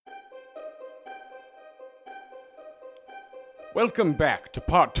Welcome back to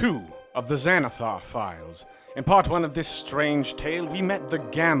part 2 of the ANATHAR files. In part 1 of this strange tale, we met the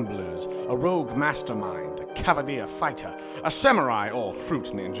Gamblers, a rogue mastermind, a cavalier fighter, a samurai, or fruit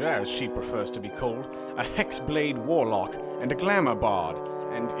ninja as she prefers to be called, a hexblade warlock, and a glamour bard.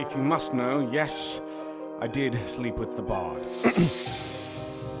 And if you must know, yes, I did sleep with the bard.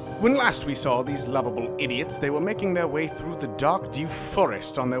 When last we saw these lovable idiots, they were making their way through the dark dew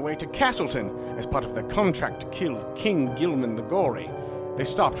forest on their way to Castleton as part of their contract to kill King Gilman the Gory. They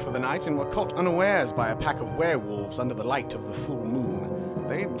stopped for the night and were caught unawares by a pack of werewolves under the light of the full moon.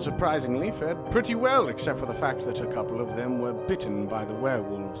 They surprisingly fared pretty well, except for the fact that a couple of them were bitten by the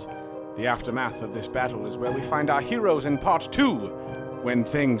werewolves. The aftermath of this battle is where we find our heroes in part 2, when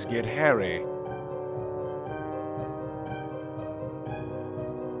things get hairy.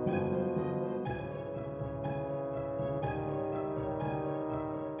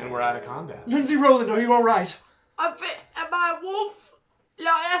 We're out of combat. Lindsay Rowland, are you alright? Am I a wolf? Like,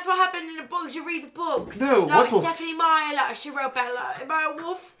 that's what happened in the books. You read the books. No, like, what books? Stephanie Meyer, like, she wrote about, like, am I a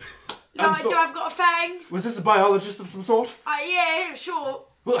wolf? I'm Like, do I've got fangs? Was this a biologist of some sort? Yeah, sure.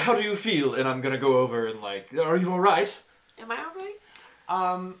 Well, how do you feel? And I'm gonna go over and are you alright? Am I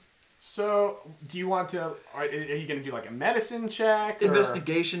alright? So, do you want to, are you going to do like a medicine check? Or?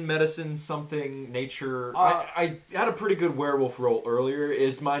 Investigation, medicine, something, nature. I had a pretty good werewolf roll earlier.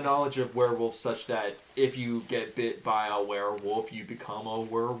 Is my knowledge of werewolves such that if you get bit by a werewolf, you become a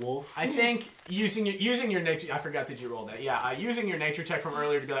werewolf? I think using your nature, I forgot that you rolled that. Yeah, using your nature check from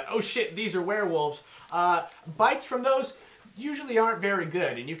earlier to be like, oh shit, these are werewolves. Bites from those usually aren't very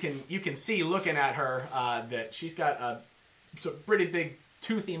good, and you can see looking at her that she's got some pretty big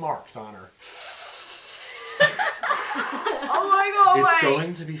toothy marks on her. Oh my god, It's wait.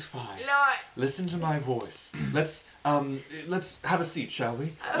 going to be fine. No. Listen to my voice. Let's have a seat, shall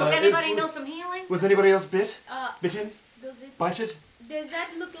we? Anybody know some healing? Was anybody else bitten? Does it? Bited? Does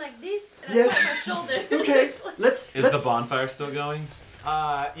that look like this? And Yes. I put my shoulder. Okay. Let's. Is the bonfire still going?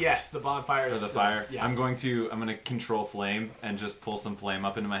 Yes, the bonfire is Or the still, fire? Yeah. I'm gonna control flame and just pull some flame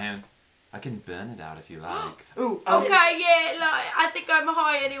up into my hand. I can burn it out if you like. Ooh. Okay, yeah, like, I think I'm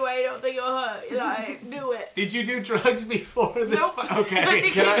high anyway. I don't think you'll hurt. Like, do it. Did you do drugs before this? Nope. Okay. I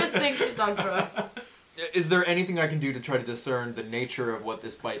think she just thinks she's on drugs. Is there anything I can do to try to discern the nature of what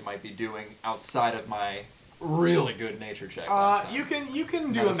this bite might be doing outside of my really good nature check last time? You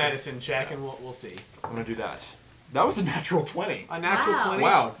can do a medicine check and we'll see. I'm gonna do that. That was a natural 20. A natural Wow. 20.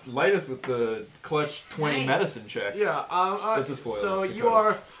 Wow, light us with the clutch 20 Nice. medicine checks. Yeah. That's a spoiler. So Keep you going.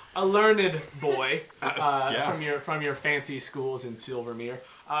 are a learned boy Yeah. from your fancy schools in Silvermere.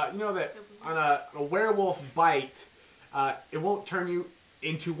 You know that on a werewolf bite, it won't turn you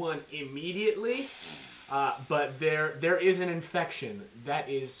into one immediately, but there is an infection that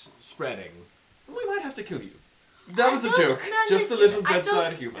is spreading. We might have to kill you. That was a don't- joke. no, Just a listen, little I bedside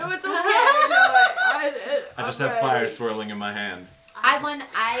don't- humor. No, it's okay. I I just have fire swirling in my hand. I want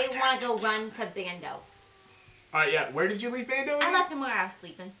to go run to Bando. All right, yeah. Where did you leave Bando? I again? left him where I was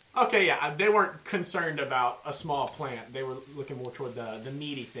sleeping. Okay, yeah. They weren't concerned about a small plant. They were looking more toward the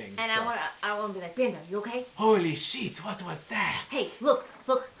meaty things. And so. I want to be like, Bando, you okay? Holy shit! What was that? Hey, look.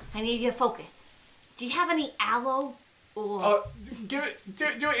 I need you to focus. Do you have any aloe or? Do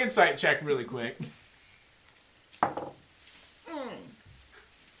an insight check really quick.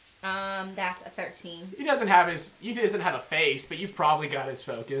 That's a 13. He doesn't have a face, but you've probably got his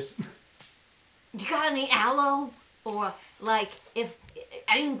focus. You got any aloe or like if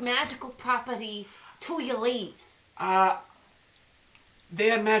any magical properties to your leaves?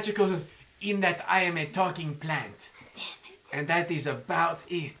 They are magical in that I am a talking plant, Damn it. and that is about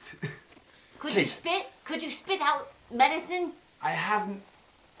it. Could you spit? Could you spit out medicine? I have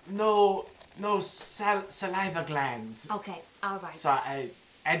no saliva glands, Okay, all right. so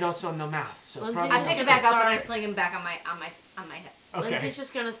and also no mouth. So Lindsay, probably I pick Just it back up and I start- sling him back on my head. okay. Lindsay's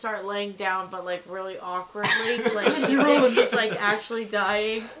just gonna start laying down, but like really awkwardly, like she thinks she's like actually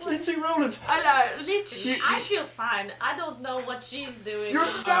dying. Lindsay Rowland! I know. Listen, I feel fine. I don't know what she's doing. You're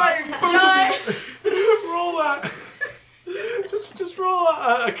dying! roll a just roll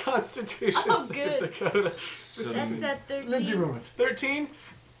a Constitution. Oh, save good. Dakota. That's at 13. Lindsay Rowland. 13.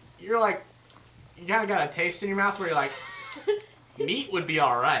 You're like, you kind of got a taste in your mouth where you're like, meat would be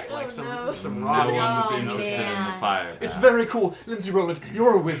all right, like some raw No meat. one's Oh, interested in the man. fire. It's very cool. Lindsay Rowland,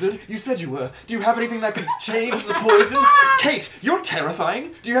 you're a wizard. You said you were. Do you have anything that could change the poison? Kate, you're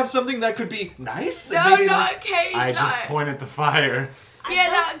terrifying. Do you have something that could be nice? No, Maybe not Kate's I just like. point at the fire. Yeah,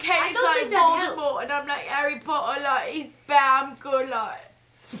 like I Kate's don't like think that Voldemort, and I'm like Harry Potter, like he's bam good, like.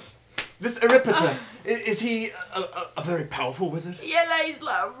 This Eripita, is he a very powerful wizard? Yeah, like he's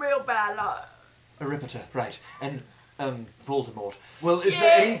like real bad, like. Eripita, right. And Voldemort. Well, is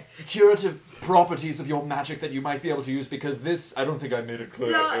there any curative properties of your magic that you might be able to use? Because this, I don't think I made it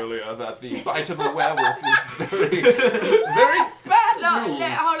clear earlier that the bite of a werewolf is very, very bad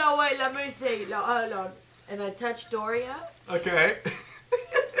news. Hold on, wait, let me see. Hold on. And I touch Doria, Okay.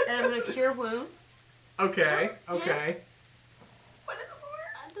 and I'm gonna cure wounds. Okay. What is the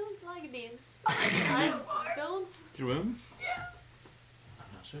word? I don't like this. I don't. Your wounds? I'm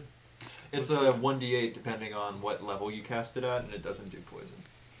not sure. It's a 1d8 depending on what level you cast it at, and it doesn't do poison.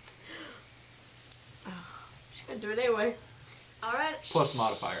 Just gonna do it anyway. Alright. Plus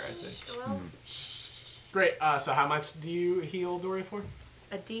modifier, I think. Well, Great. So how much do you heal Dory for?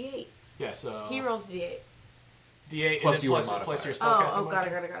 A D8. Yeah, so... He rolls D8. D8 Plus is it your plus modifier. your spellcasting Oh, got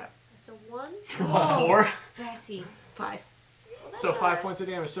modifier? it. it's a 1. Plus 4. Bessie. 5. So 5 points of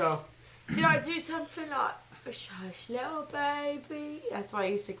damage. So Did I do something like, shush, little baby? That's why I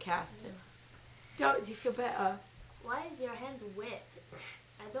used to cast it. Do you feel better? Why is your hand wet?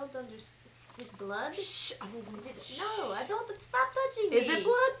 I don't understand. Is it blood? Shh. Is it? No, I don't. Stop touching me. Is it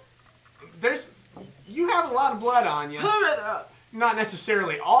blood? you have a lot of blood on you. Hurry up. Not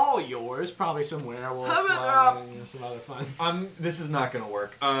necessarily all yours. Probably some werewolf Hurry blood up. and some other fun. This is not gonna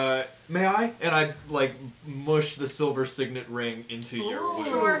work. May I? And I, like, mush the silver signet ring into your wound.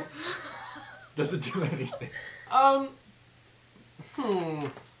 Sure. Does it do anything?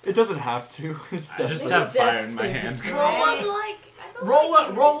 It doesn't have to. It's I just dust. have fire in my hand. Roll up like. I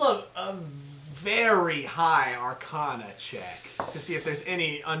don't Roll like a very high Arcana check to see if there's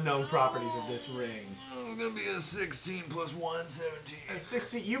any unknown properties of this ring. It's gonna be a 16 plus 1, 17. At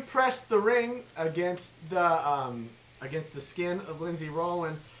 16, you press the ring against the skin of Lindsay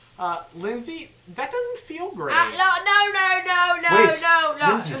Rowland. Lindsay, that doesn't feel great. No.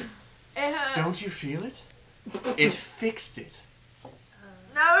 Lindsay, It hurt. don't you feel it? It fixed it.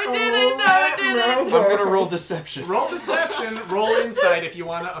 No, it didn't. No, it didn't. I'm gonna roll deception. Roll deception, roll insight if you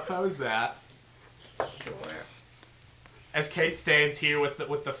want to oppose that. Sure. As Kate stands here with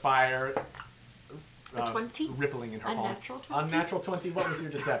the fire A 20? rippling in her palm. Unnatural 20? Unnatural 20. What was your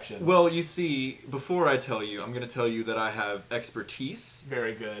deception? Well, you see, before I tell you, I'm gonna tell you that I have expertise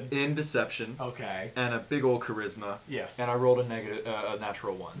Very good. in deception Okay. and a big old charisma. Yes. And I rolled a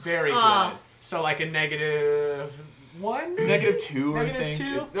natural 1. Very good. So like a negative 1? Negative 2, I Negative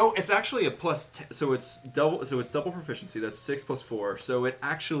think. 2? No, it's actually a plus. So it's double. So it's double proficiency. That's 6 plus 4. So it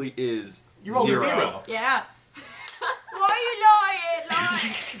actually is. You rolled a 0. 0. Yeah. Why are you lying?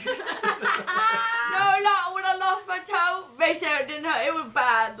 Like, no, like when I lost my toe, they said it didn't hurt. It was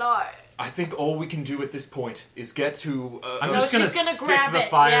bad. Like, I think all we can do at this point is get to. I'm No, just gonna she's gonna stick grab the it,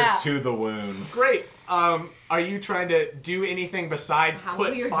 fire yeah. to the wound. Great. Are you trying to do anything besides How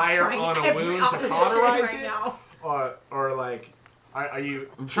put weird fire trying on a every wound to option cauterize right it? now. Or like, are you?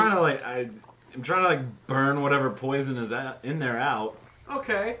 I'm trying to burn whatever poison is in there out.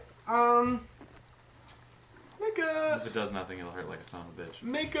 Okay. If it does nothing, it'll hurt like a son of a bitch.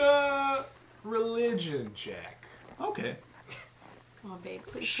 Make a religion check. Okay. come on, babe,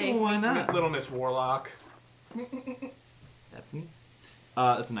 please Sure, save why me. not? Little Miss Warlock. Definitely.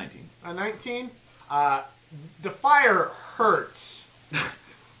 That's a 19. A 19. The fire hurts,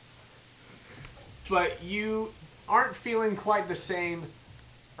 but you aren't feeling quite the same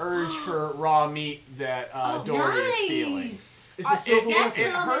urge for raw meat that Dory is feeling. Is the silver Yes, it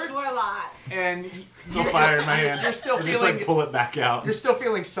little Miss hurts. Warlock. And Still fire in my hand. You're still I just feeling. pull it back out. You're still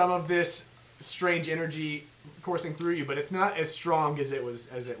feeling some of this strange energy coursing through you, but it's not as strong as it was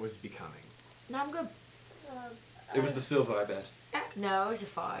becoming. No, I'm good. It was the silver, I bet. No, it was a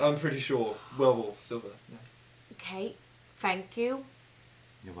 5. I'm pretty sure. Werewolf silver. Yeah. Okay, thank you.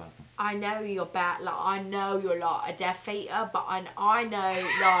 You're welcome. I know you're bad. Like, I know you're like a Death Eater, but I know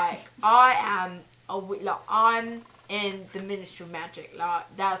like I'm in the Ministry of Magic. Like,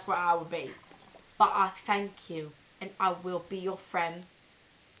 that's where I would be. But I thank you, and I will be your friend.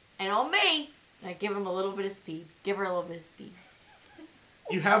 And on me, I give him a little bit of speed. Give her a little bit of speed.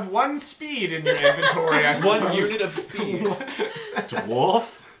 You have 1 speed in your inventory, I suppose. 1 unit of speed.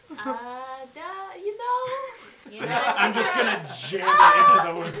 Dwarf? You know. You know, I'm just gonna jam it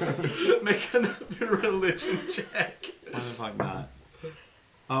into the wound. Make another religion check. Why the fuck not?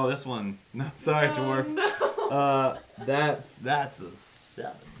 Oh, this one. No, sorry, dwarf. No. That's a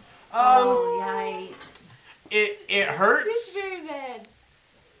 7. oh yikes! It It's hurts. very bad.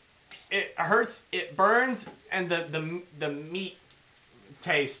 It hurts. It burns, and the meat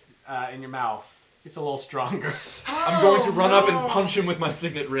taste in your mouth. It's a little stronger. I'm going to run up and punch him with my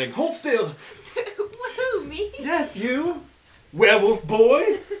signet ring. Hold still. Woohoo, me? Yes, you. Werewolf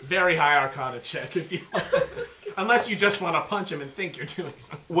boy. Very high Arcana check if you want. Unless you just want to punch him and think you're doing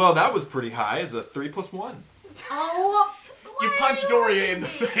something. Well, that was pretty high. It's a 3 plus 1. Oh, You punch Doria in the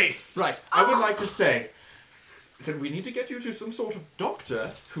face. Right. I would like to say that we need to get you to some sort of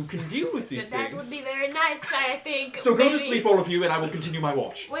doctor who can deal with these That things. would be very nice, I think. So go to Maybe- sleep, all of you, and I will continue my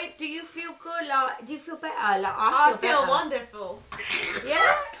watch. Wait, do you feel good? Like, do you feel better? Like, I feel better. wonderful.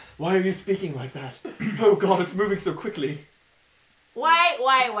 Yeah? Why are you speaking like that? Oh God, it's moving so quickly.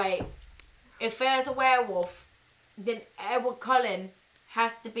 Wait. If there's a werewolf, then Edward Cullen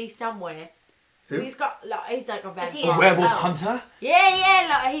has to be somewhere. Who? He's like a Is he vampire. A werewolf Oh. hunter? Yeah,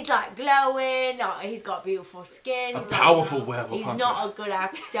 like he's like glowing, like he's got beautiful skin. A He's powerful like, werewolf he's hunter. not a good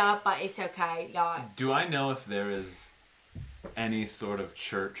actor, but it's okay. Like, Do I know if there is any sort of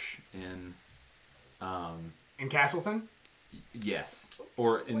church in, In Castleton? yes,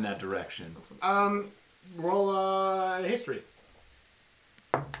 or in that direction? Roll history.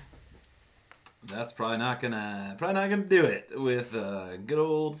 That's probably not gonna do it with a good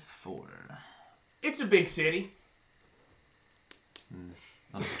old 4. It's a big city.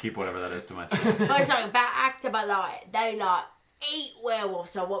 I'll just keep whatever that is to myself. but it's like a bad actor, but like they like eat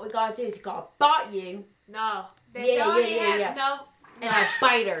werewolves. So what we gotta do is we gotta bite you No. They Yeah, don't yeah. have- No. and I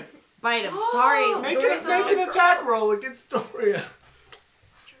bite her. Bite him. Sorry. Make Doria's an attack roll against Doria.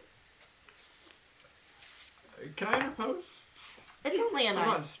 Can I interpose? It's only a I'm night.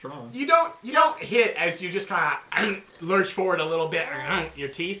 not strong. You don't hit as you just kind of lurch forward a little bit. Your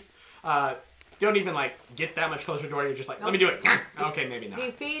teeth. Don't even like get that much closer to Doria. You're just like, let me do it. Okay, maybe Do not.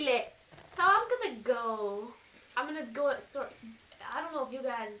 you feel it? So I'm gonna go. I don't know if you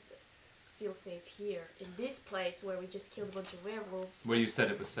guys feel safe here in this place where we just killed a bunch of werewolves. Where you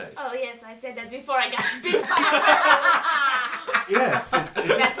said it was safe. Oh yes, I said that before I got bit by a Yes.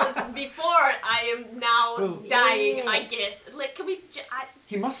 That was before I am now Well, dying, I guess. Like, can we?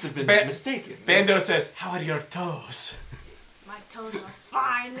 He must have been Ba- mistaken. Bando says, "How are your toes?" My toes are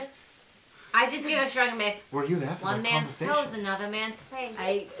fine. I just give a shrug and be, Were you there for one that man's conversation? toes, another man's face.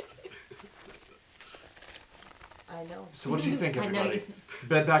 I know. So what do you think, I know everybody?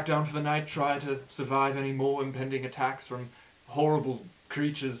 Bed back down for the night, try to survive any more impending attacks from horrible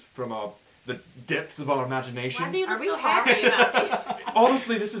creatures from the depths of our imagination. Why do you Are look we so far? happy about this?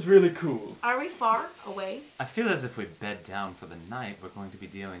 Honestly, this is really cool. Are we far away? I feel as if we bed down for the night, we're going to be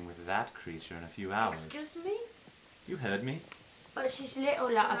dealing with that creature in a few hours. Excuse me? You heard me. But she's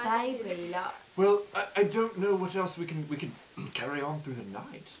little like a I baby. Like, Well, I don't know what else we can carry on through the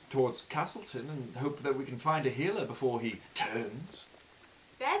night towards Castleton and hope that we can find a healer before he turns.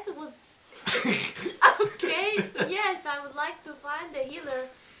 That was okay. Yes, I would like to find a healer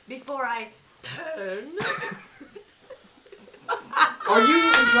before I turn. Are you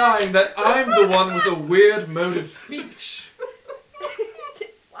implying that I'm the one with a weird mode of speech?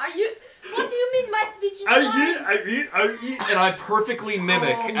 Are you? What do you mean my speech is fine? And I perfectly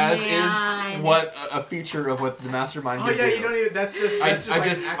mimic, Oh, as man. is what a feature of what the mastermind Oh can yeah, do. you don't even. That's just.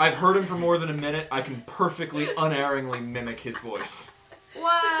 I've heard him for more than a minute. I can perfectly, unerringly mimic his voice.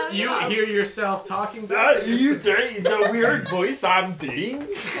 wow. You hear yourself talking back. is a weird voice I'm doing.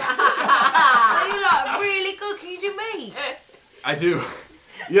 Are you like really good? Can you do me? I do.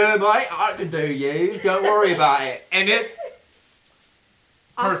 Yeah, mate, I can do you. Don't worry about it. And it's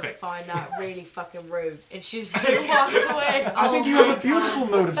perfect. I find that really fucking rude. And she's like, walks away. I think you have a beautiful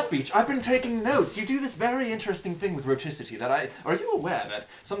mode of speech. I've been taking notes. You do this very interesting thing with roticity are you aware that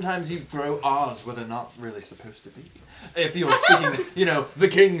sometimes you throw R's where they're not really supposed to be? If you're speaking, the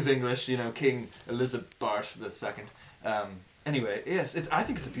King's English, King Elizabeth II. Anyway, yes, I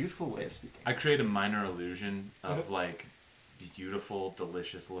think it's a beautiful way of speaking. I create a minor illusion of like beautiful,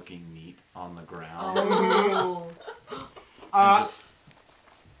 delicious looking meat on the ground. Oh. And just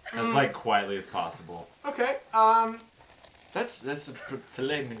as like quietly as possible. Okay. That's a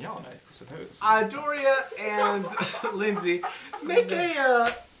filet mignon, I suppose. Doria and Lindsay make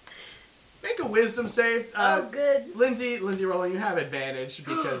a wisdom save. Oh, good. Lindsay, Roland, you have advantage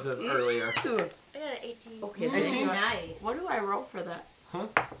because of earlier. I got an 18. Okay, Mm, what- nice. What do I roll for that? Huh?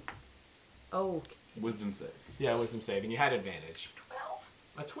 Oh. Wisdom save. Yeah, wisdom save, and you had advantage.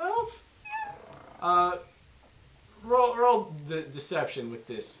 12. A 12? Roll deception with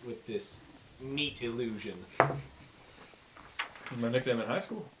this neat illusion. My nickname in high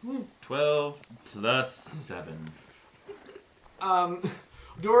school. 12 plus 7.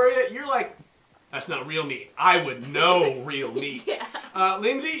 Doria, you're like, that's not real meat. I would know real meat. Yeah.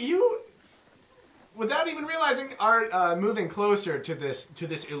 Lindsay, you, without even realizing, are moving closer to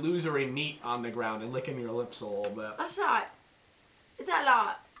this illusory meat on the ground and licking your lips a little bit. That's like, is that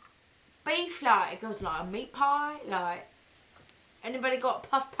like beef? Like it goes like a meat pie? Like, anybody got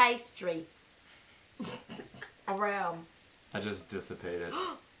puff pastry around? I just dissipated.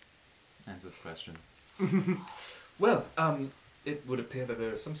 answers questions. Well, it would appear that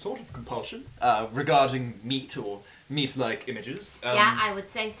there is some sort of compulsion regarding meat or meat-like images. Yeah, I would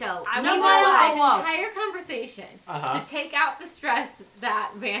say so. I No, would no, like whoa. this entire conversation Uh-huh. to take out the stress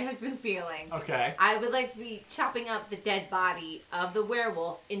that Van has been feeling. Okay. I would like to be chopping up the dead body of the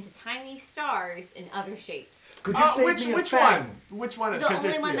werewolf into tiny stars in other shapes. Could you save which me a which fang? one? Which one? The 'Cause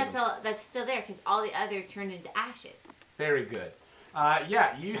there's only one three of them. that's still there, because all the other turned into ashes. Very good.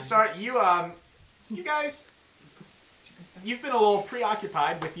 Yeah, you start. You guys. You've been a little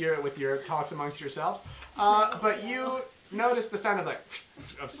preoccupied with your talks amongst yourselves, but you notice the sound of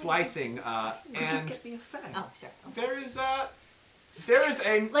of slicing, and Get me a fang. Oh, sure. there is a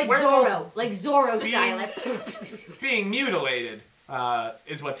Like werewolf Zorro being- style. Like, being mutilated.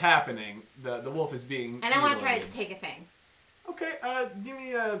 Is what's happening. The wolf is being. and I want to try mutilated. to take a thing. Okay. Give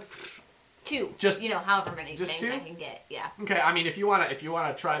me a. 2. Just- however many just things 2? I can get. Yeah. Okay. I mean, if you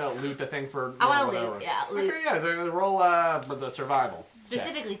wanna try to loot the thing for. I want to whatever. loot. Yeah, loot. Okay. Yeah. So roll but the survival. check.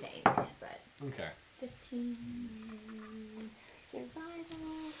 Specifically things, but. Okay. 15.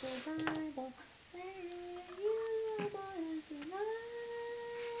 Survival. Where you gonna survive?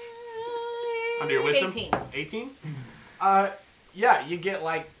 Under your wisdom? 18. 18? Yeah, you get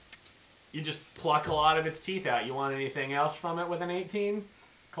you just pluck a lot of its teeth out. You want anything else from it with an 18?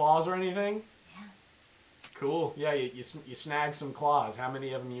 Claws or anything? Yeah. Cool. Yeah, you snag some claws. How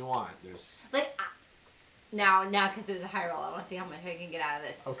many of them you want? There's. Like, now, because there's a high roll, I want to see how much I can get out of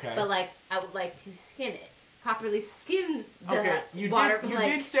this. Okay. But, I would like to skin it. Properly skin the Okay, you water.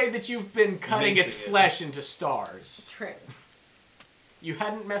 did say that you've been cutting its Mincing it. flesh into stars. True. You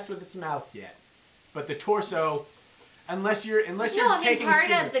hadn't messed with its mouth yet. But the torso, unless you're No, I mean, taking part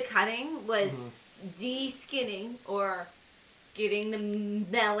skin of the cutting was de-skinning or getting the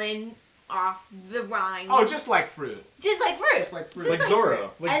melon off the rind. Oh, just like fruit. Just like fruit. Just like fruit. Like like Zorro. fruit.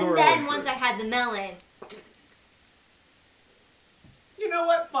 Like and Zorro then like once fruit. I had the melon, You know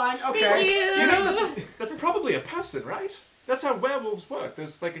what? Fine. Okay. Thank you. You know, that's probably a person, right? That's how werewolves work.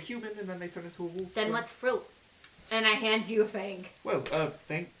 There's like a human and then they turn into a wolf. then so- what's fruit? And I hand you a fang. Well,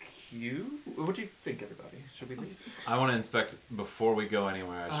 thank you. What do you think, everybody? Should we leave? I want to inspect, before we go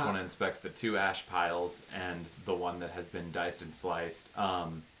anywhere, I just Uh-huh. want to inspect the 2 ash piles and the one that has been diced and sliced.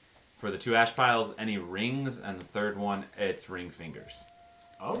 For the 2 ash piles, any rings, and the third one, it's ring fingers.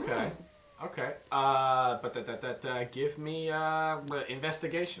 Okay. Okay. But give me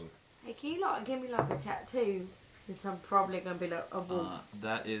investigation. Hey, can you give me a tattoo? Since I'm probably gonna be like a wolf.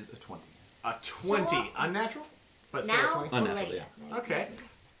 That is a 20. A 20. Unnatural? But still a Now 20. or Unnatural, later? yeah. Okay.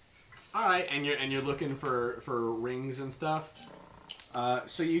 All right, and you're looking for rings and stuff.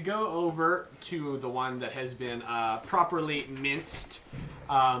 So you go over to the one that has been properly minced,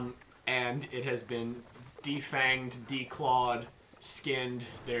 and it has been defanged, declawed, skinned.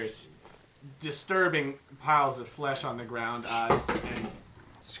 There's disturbing piles of flesh on the ground, and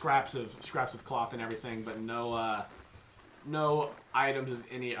scraps of cloth and everything, but no items of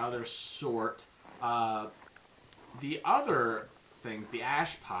any other sort. The other things, the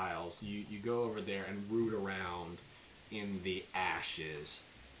ash piles, you go over there and root around in the ashes,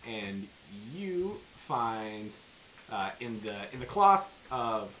 and you find in the cloth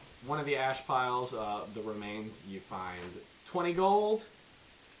of one of the ash piles, the remains, you find 20 gold,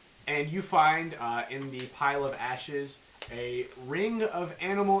 and you find in the pile of ashes a ring of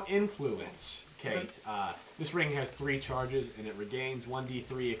animal influence. Kate, this ring has 3 charges, and it regains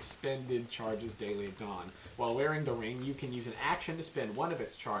 1d3 expended charges daily at dawn. While wearing the ring, you can use an action to spend one of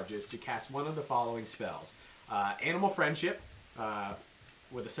its charges to cast one of the following spells. Animal Friendship,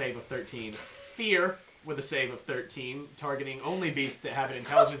 with a save of 13. Fear, with a save of 13, targeting only beasts that have an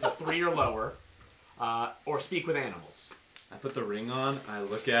intelligence of 3 or lower. Or Speak with Animals. I put the ring on, I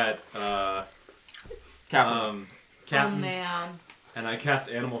look at Captain. Captain, Oh man. and I cast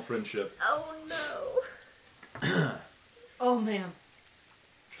Animal Friendship. Oh no. Oh man.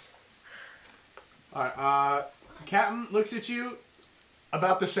 Alright, Captain looks at you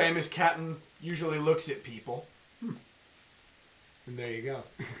about the same as Captain usually looks at people. And there you go.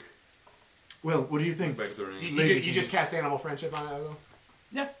 Well, what do you think? Back at the ring. You just cast Animal Friendship on it, though?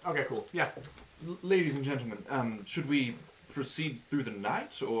 Yeah. Okay, cool. Yeah. Ladies and gentlemen, should we proceed through the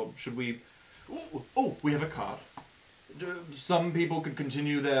night, or should we... Oh, we have a card. Some people could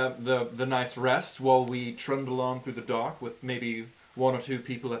continue the night's rest while we trundle on through the dark with maybe 1 or 2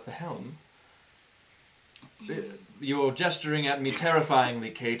 people at the helm. You're gesturing at me terrifyingly,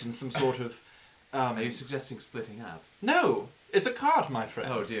 Kate, in some sort of... Are you suggesting splitting up? No! It's a cart, my friend.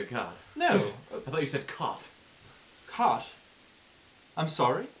 Oh dear God. No! I thought you said cot. Cart? I'm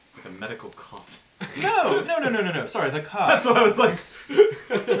sorry? Like a medical cot. No! Sorry, the cart. That's what I was like.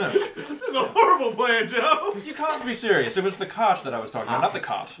 No. is a horrible plan, Joe. You can't be serious. It was the cart that I was talking about, not the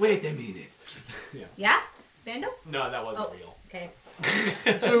cart. Wait a minute. Yeah? Bando? No, that wasn't Oh. real. Okay.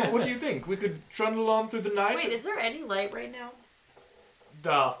 So, what do you think? We could trundle on through the night? Wait, is there any light right now?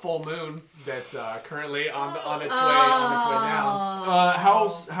 The full moon that's currently on its way down.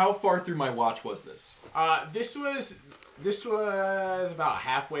 How far through my watch was this? This was about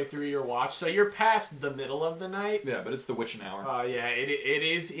halfway through your watch, so you're past the middle of the night. Yeah, but it's the witching hour. Yeah, it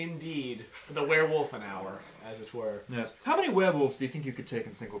is indeed the werewolfen hour, as it were. Yes. How many werewolves do you think you could take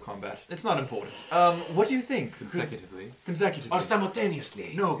in single combat? It's not important. What do you think? Consecutively. Consecutively. Or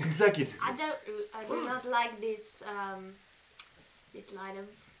simultaneously. No, consecutively. I do not like this this line of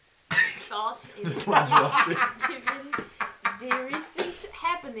thought. It's given the recent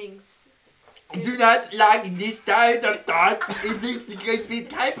happenings. Do not like this time of thought. It is the great big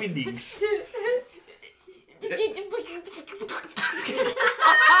happenings.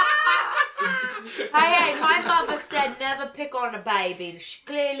 Hey, my mother said never pick on a baby. She's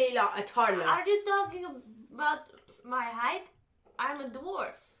clearly like a toddler. Are you talking about my height? I'm a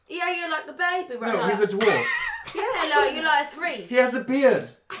dwarf. Yeah, you're like a baby, right? No, he's a dwarf. Yeah, like you're like a 3. He has a beard.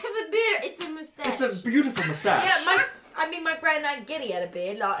 I have a beard. It's a mustache. It's a beautiful mustache. Yeah, my granddad Giddy had a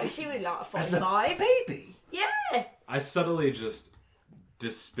beard. Like she was like As a 45. baby. Yeah. I subtly just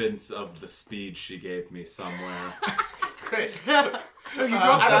dispense of the speed she gave me somewhere. Great. No, you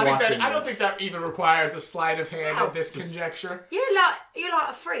I don't think that even requires a sleight of hand at this conjecture. You're like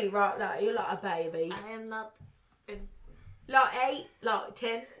a 3, right? Like you're like a baby. I am not. Like 8, like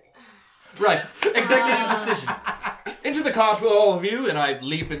 10. Right. Executive decision. Into the cart with all of you, and I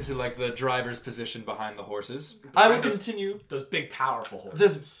leap into like the driver's position behind the horses. I will continue. Those big, powerful horses.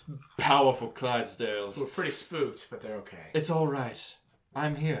 This powerful Clydesdales. Who are pretty spooked, but they're okay. It's all right.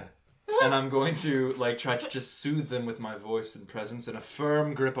 I'm here. And I'm going to like try to just soothe them with my voice and presence and a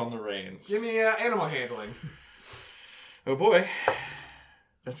firm grip on the reins. Give me animal handling. Oh boy.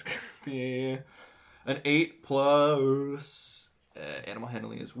 That's going to be an 8 plus animal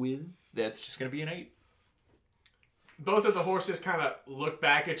handling is whiz. That's just going to be an 8. Both of the horses kind of look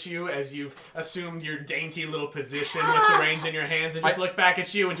back at you as you've assumed your dainty little position with the reins in your hands and just look back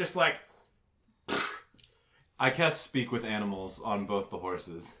at you and just like... I cast Speak with Animals on both the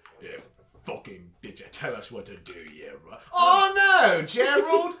horses. Yeah, fucking bitch, tell us what to do, yeah, right? Oh no,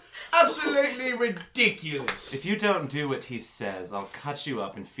 Gerald! Absolutely ridiculous. If you don't do what he says, I'll cut you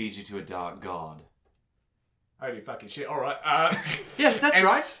up and feed you to a dark god. Holy fucking shit, alright. Yes, that's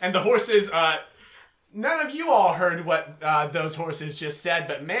right. And the horses, none of you all heard what those horses just said,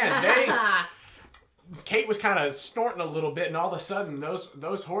 but man, Kate was kind of snorting a little bit, and all of a sudden,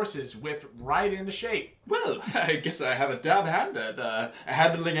 those horses whipped right into shape. Well, I guess I have a dab hand at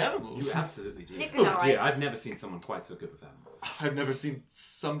handling animals. You absolutely do. Nikolai. Oh dear, I've never seen someone quite so good with animals. I've never seen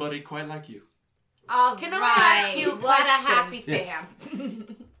somebody quite like you. All Can I right. ask you a What a question? happy Yes.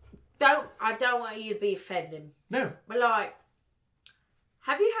 fam. I don't want you to be offending. No. But like,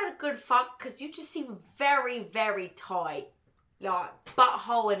 have you had a good fuck? Because you just seem very, very tight. Like,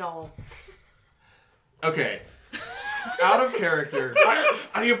 butthole and all. Okay. Out of character.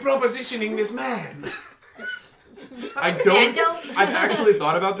 Are you propositioning this man? I don't. Bando? I've actually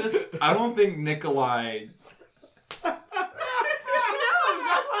thought about this. I don't think Nikolai No, that's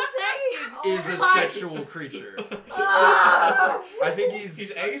what I'm saying. is a sexual creature. I think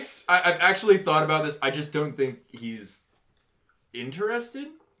He's ace? I've actually thought about this. I just don't think he's interested.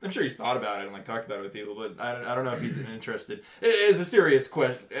 I'm sure he's thought about it and like talked about it with people, but I don't know if he's interested. It is a serious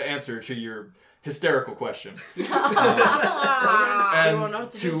answer to your hysterical question. You won't know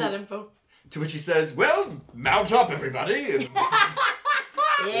to do that info. To which he says, "Well, mount up, everybody." And,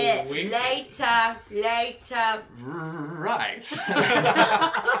 Yeah, Wink. later. right.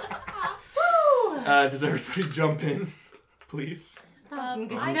 Does everybody jump in, please? Some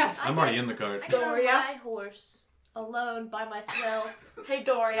good I- stuff. I'm already in the cart. I get on Doria? my horse alone by myself. Hey,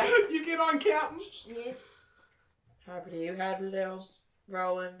 Doria. You get on, Captain. Yes. Have you had a little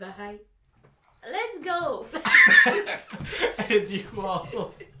roll in the hay? Let's go. And you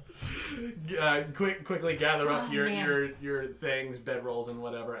all quickly gather up Oh, your things, bedrolls and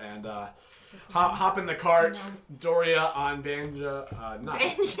whatever, and hop in the cart. Doria on Banjo. Not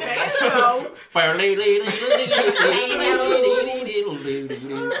Banjo.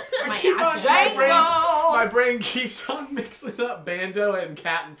 My brain keeps on mixing up Bando and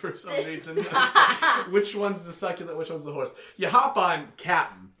Captain for some reason. Which one's the succulent, which one's the horse? You hop on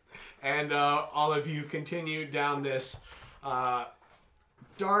Captain, and all of you continue down this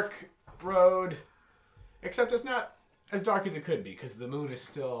dark road, except it's not as dark as it could be, because the moon is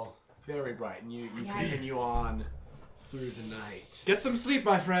still very bright, and you continue on through the night. Get some sleep,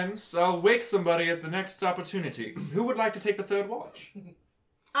 my friends. I'll wake somebody at the next opportunity. Who would like to take the third watch?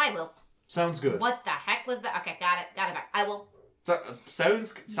 I will. Sounds good. What the heck was that? Okay, got it back. I will.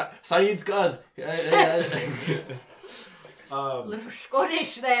 Sounds good. Little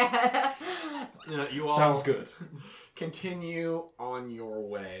Scottish there. You all Sounds good. continue on your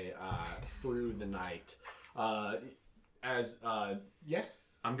way through the night. Yes?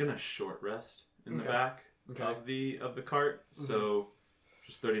 I'm gonna short rest in the Okay. back Okay. of the cart. So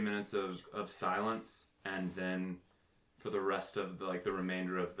just 30 minutes of silence, and then for the rest of the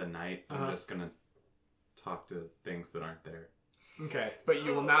remainder of the night, I'm just gonna talk to things that aren't there. Okay, but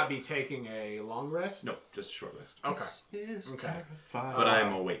you will not be taking a long rest? No, just short rest. Okay. Okay. But I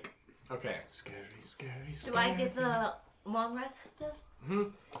am awake. Okay. Scary. Do I get the long rest stuff?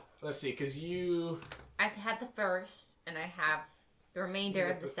 Let's see, because you... I had the first, and I have the remainder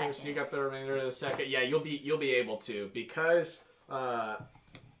of the second. You got the remainder of the second. Yeah, you'll be able to because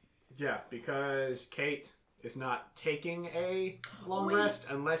because Kate is not taking a long rest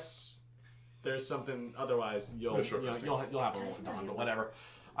unless there's something. Otherwise, you'll have a little time, but whatever.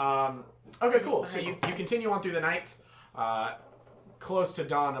 Okay, cool. So you continue on through the night. Close to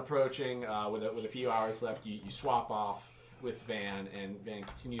dawn approaching, with a few hours left, you swap off with Van, and Van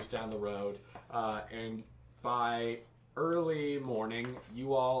continues down the road. And by early morning,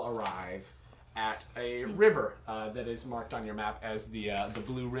 you all arrive at a river that is marked on your map as the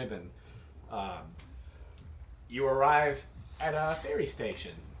Blue Ribbon. You arrive at a ferry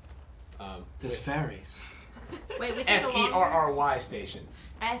station. There's fairies. Wait, we take a long rest? Ferry station.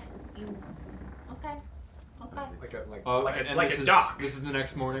 F-U. Okay. Like a dock. This is the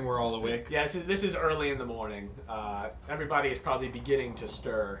next morning. We're all awake. Yeah, this is early in the morning. Everybody is probably beginning to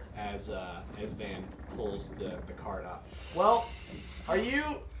stir as Van pulls the cart up. Well, are you?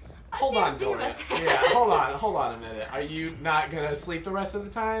 Hold on, Dorian. Yeah, hold on a minute. Are you not gonna sleep the rest of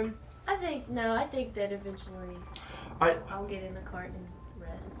the time? I think that eventually I'll get in the cart and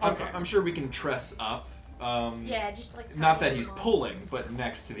rest. Okay. I'm sure we can tress up. Yeah, just like Not tie that he's them on. pulling, but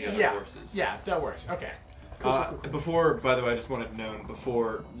next to the other horses. Yeah, that works. Okay. Before, by the way, I just wanted to know,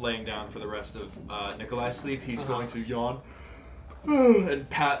 before laying down for the rest of Nikolai's sleep, he's going to yawn and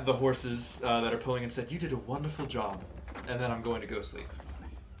pat the horses that are pulling and said, "You did a wonderful job." And then I'm going to go sleep.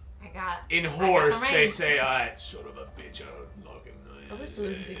 In horse, the they reins. say, son of a bitch, I wish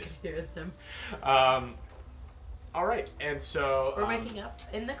Lindsay could hear them. All right, and so We're waking up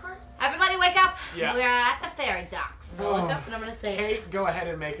in the cart. Everybody wake up. Yeah. We are at the ferry docks. I look up and I'm gonna say, Kate, go ahead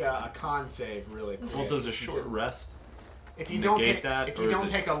and make a con save really quick. Well, does a short rest? If you negate don't that, if you or is don't it-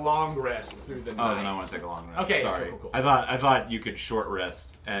 take a long rest through the night. Oh, then I want to take a long rest. Okay, sorry. cool. I thought you could short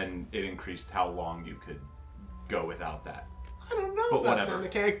rest, and it increased how long you could go without that. I don't know But about whatever. the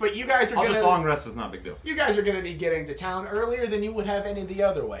mechanic, but you guys are I'll gonna just long rest is not a big deal. you guys are gonna be getting to town earlier than you would have any of the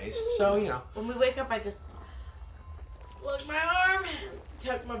other ways. So when we wake up, I just look my arm,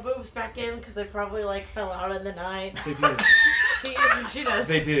 tuck my boobs back in because they probably fell out in the night. They did. She knows.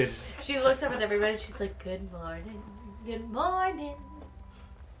 They did. She looks up at everybody. She's like, "Good morning, good morning."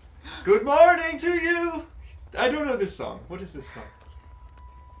 Good morning to you. I don't know this song. What is this song?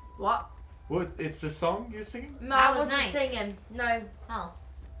 What? What? It's the song you're singing? No, That I was wasn't nice. singing. No. Oh.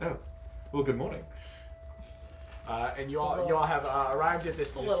 Oh. Well, good morning. and you all have arrived at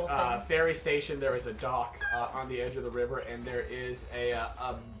this little thing. ferry station. There is a dock on the edge of the river, and there is a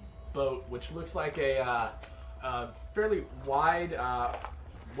boat which looks like a fairly wide,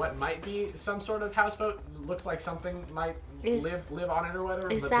 what might be some sort of houseboat. Looks like something might live on it or whatever,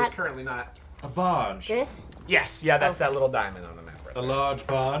 is but that- there's currently not. A barge. This? Yes, yeah, that's that little diamond on the map. Right A large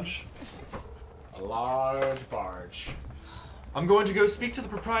barge. there. A large barge. I'm going to go speak to the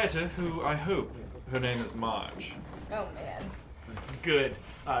proprietor, who I hope her name is Marge. Oh man. Good.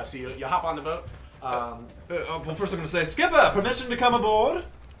 So you hop on the boat. Well, first I'm going to say, Skipper, permission to come aboard?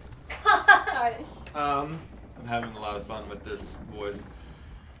 I'm having a lot of fun with this voice.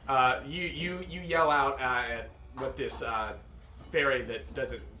 You yell out at what this ferry that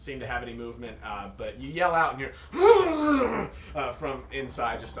doesn't seem to have any movement, but you yell out and hear from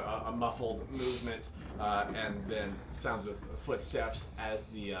inside just a muffled movement, and then sounds of footsteps as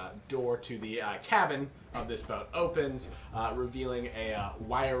the door to the cabin of this boat opens, revealing a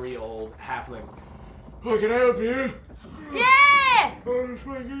wiry old halfling. Oh, can I help you? Yeah! Oh,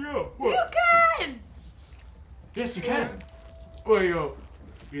 where you go? You What? can! Yes, you can. Where you go?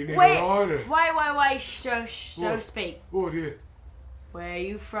 You need Wait, a rider? wait, so What? speak. Oh dear. Where are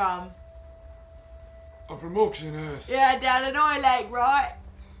you from? I'm from Oxenhurst. Yeah, down in Oilake, right?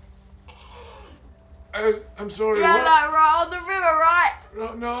 I'm sorry, Yeah, what? right on the river,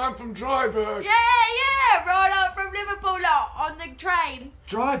 right? No, I'm from Dryburg. Yeah, right up from Liverpool. unbelievable lot on the train.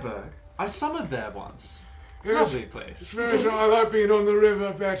 Dryburg? I summoned there once. Yes. Lovely place. Swears I like being on the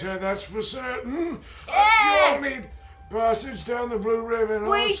river better, that's for certain. Yeah. You all need passage down the Blue River.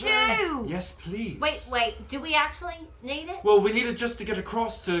 We do. Yes, please. Wait, do we actually need it? Well, we need it just to get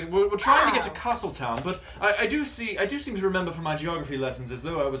across to. We're trying to get to Oh. Castletown, but I do seem to remember from my geography lessons as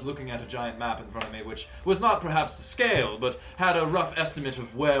though I was looking at a giant map in front of me, which was not perhaps to scale, but had a rough estimate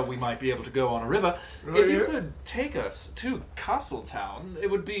of where we might be able to go on a river. If you could take us to Castletown,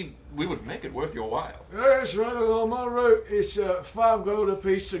 we would make it worth your while. Yes, right along my route. It's 5 gold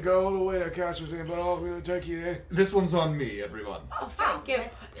apiece to go all the way to Castleton, but I'm going to take you there. This one's on me, everyone. Oh, thank you.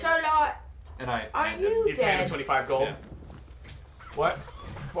 So, like, And I. are you You pay him dead? 25 gold. Yeah. What?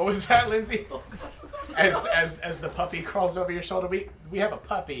 What was that, Lindsay? As the puppy crawls over your shoulder, we have a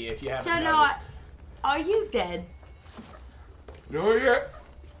puppy. If you haven't So, noticed. like, are you dead? No, yet.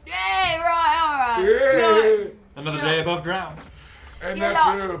 Yeah, right, alright. Yeah. Another day above ground. And Yeah, that's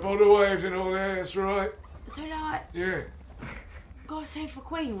like- above the waves and all that, that's right. So, like, Yeah. gotta save for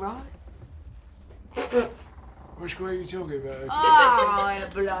Queen, right? Which way are you talking about? Oh,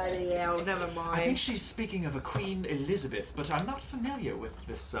 bloody hell, never mind. I think she's speaking of a Queen Elizabeth, but I'm not familiar with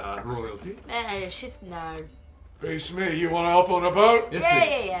this royalty. She's, no. Beats me, you want to hop on a boat? Yes, Yeah,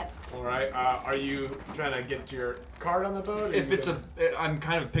 please. yeah, All right. Are you trying to get your cart on the boat? or If you it's gonna- I'm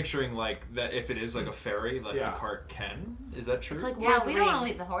kind of picturing like that. If it is like a ferry, like Yeah. a cart can. Is that true? It's like Yeah, Lord we of don't the want to Rings.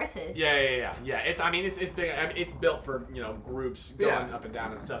 leave the horses. Yeah. It's big. I mean, it's built for groups going Yeah. up and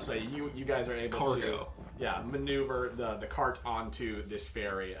down and stuff. So you guys are able Cargo. to maneuver the cart onto this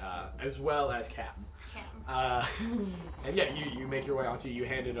ferry as well as Captain. And yeah, you make your way onto. You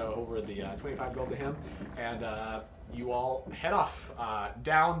handed over the 25 gold to him, and you all head off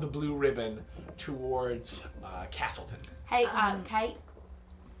down the blue ribbon towards Castleton. Hey, Kate,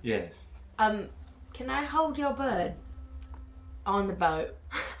 Yes. can I hold your bird on the boat?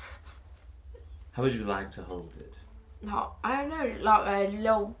 How would you like to hold it? No, I don't know, like a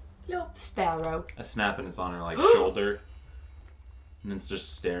little sparrow. I snap and it's on her shoulder, and it's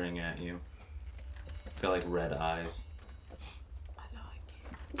just staring at you. It's got red eyes I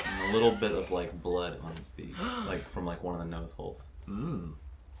like it. and a little bit of blood on its beak, from one of the nose holes. And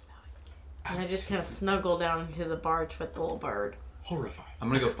I just kind of snuggle down into the barge with the little bird. Horrifying. I'm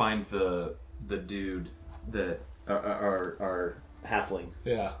gonna go find the dude that our halfling.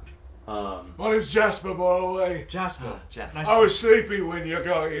 Yeah. My name's Jasper, by the way. Jasper. Nice. I was sleepy when you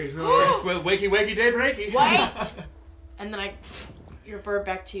got here, so Yes, well, wakey, day breaky. Wait! And then I your bird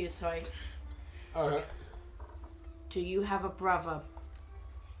back to you, so I... Alright. Do you have a brother?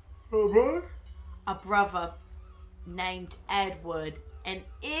 Oh, brother? A brother named Edward. And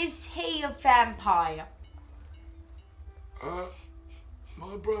is he a vampire?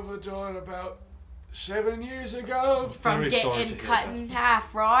 My brother died about 7 years ago. From Very sorry getting to hear cut that. in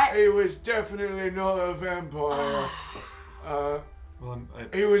half, right? He was definitely not a vampire. Well,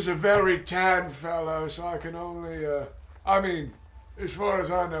 He was a very tan fellow, so I can only, as far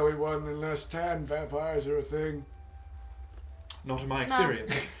as I know, he wasn't, unless tan vampires are a thing. not in my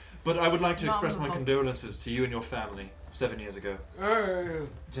experience. But I would like to Not express in my the books. condolences to you and your family 7 years ago.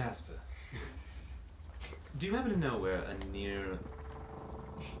 Jasper, do you happen to know where a near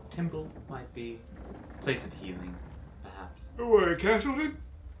temple might be? Place of healing, perhaps? Where, Castleton?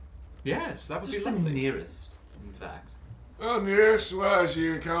 Yes, that would Just be the lovely. nearest, in fact. Oh, yes, well, as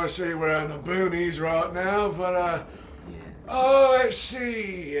you kind of see, we're in the boonies right now, but, Yes. oh, let's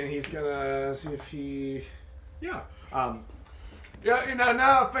see. And he's gonna see if he... Yeah. Yeah,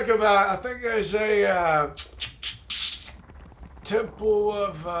 Now I think about it, I think there's a, Temple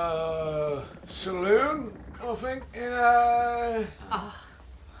of, Saloon, I think,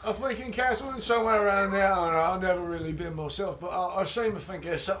 I think in Castleton, somewhere around there. I don't know, I've never really been myself, but I seem to think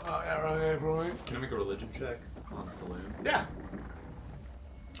there's something like that around there, Brian. Can I make a religion check on Saloon? Yeah.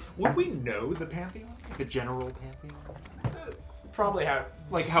 Would we know the pantheon? The general pantheon? Probably have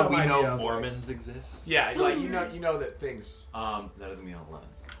Like how some we idea know of, Mormons exist? Yeah, like you know that things. That doesn't mean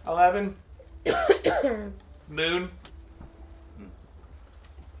 11. 11. Moon.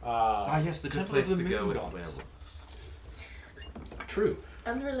 Ah, yes, the Good temple place of the to go moon with goddess. werewolves. True.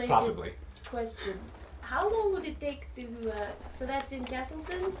 Unrelated Possibly. question. How long would it take to, so that's in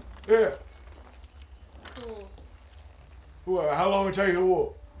Castleton? Yeah. Cool. Well, how long would it take to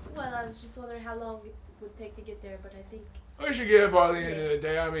walk? Well, I was just wondering how long it would take to get there, but I think... I should get it by the end of the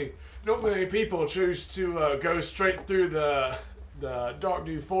day. I mean, not many people choose to go straight through the dark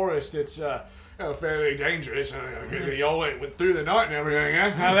dew forest. It's fairly dangerous. Y'all went through the night and everything, huh?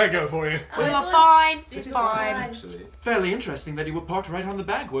 How'd that go for you? We It were was- fine. it We're was fine. fine. Actually, Fairly interesting that you were parked right on the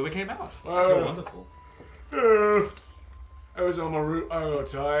bank where we came out. I feel wonderful. I was on my route. I got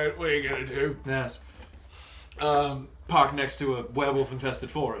tired. What are you gonna do? Yes. Parked next to a werewolf-infested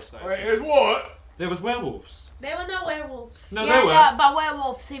forest. I Wait, see. here's what? There was werewolves. There were no werewolves. No, yeah, there were. like, by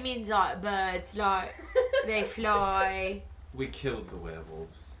werewolves he means like birds, like they fly. We killed the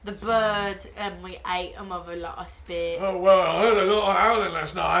werewolves. The birds, and we ate them with a lot of spit. Oh, well, I heard a lot of howling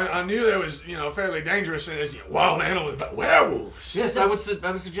last night. I knew there was, fairly dangerous and there's wild animals, but werewolves. Yes, I would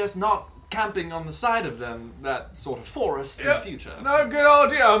suggest not camping on the side of them, that sort of forest in the future. No, good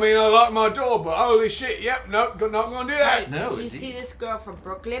idea. I mean, I locked my door, but holy shit, yep, nope, not gonna do that. No, You indeed. see this girl from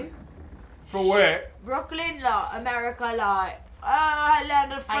Brooklyn? For where? Brooklyn, like America, like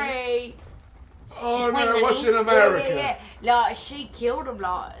land of free. Oh, Wait, no, let what's me- in America? Yeah. Like she killed him,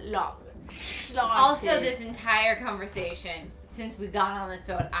 like slices. Also, this entire conversation, since we got on this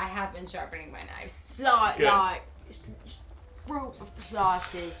boat, I have been sharpening my knives. like group of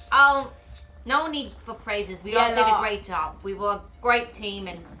slices. No need for praises. We Yeah, all did a like- great job. We were a great team,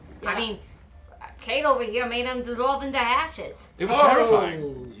 and Yeah. I mean, Kate over here made them dissolve into ashes. It was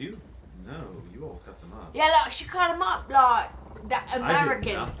terrifying. You all cut them up. Yeah, like she cut him up like the I did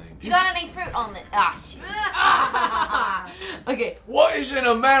Americans. nothing. You got any fruit on it? Ah, shit. Okay. What is in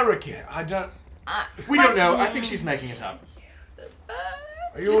America? I don't. We don't know. I think she's making it up.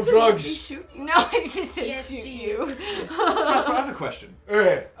 Are you on drugs? No, I just said Yes, shoot she you. Jasper, I have a question.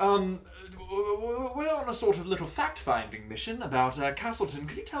 Yeah. We're on a sort of little fact-finding mission about Castleton.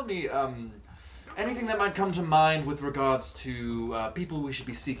 Could you tell me anything that might come to mind with regards to people we should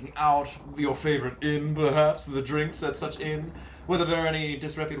be seeking out? Your favorite inn, perhaps? The drinks at such inn? Whether there are any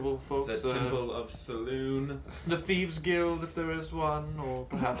disreputable folks? The Temple of Saloon. The Thieves Guild, if there is one, or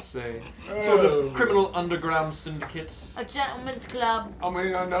perhaps a sort of criminal underground syndicate. A gentleman's club. I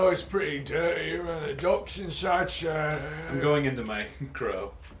mean, I know it's pretty dirty around the docks and such. I'm going into my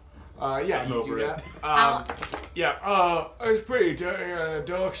crow. Yeah, I'm you over do it. that. It's pretty dirty around the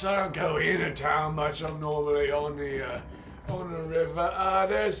docks. I don't go into town much. I'm normally on the river.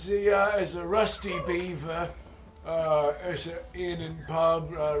 There's a Rusty Beaver. It's an inn and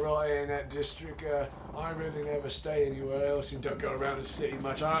pub right in that district. I really never stay anywhere else and don't go around the city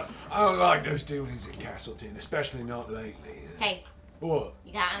much. I don't like those doings in Castleton, especially not lately. Hey, What?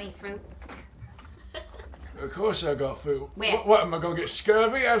 you got any fruit? Of course I got food. Where? What am I gonna get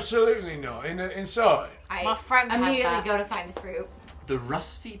scurvy? Absolutely not. Inside. I My friend had immediately that. go to find the fruit. The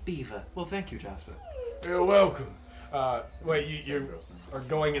Rusty Beaver. Well, thank you, Jasper. You're welcome. Wait, you are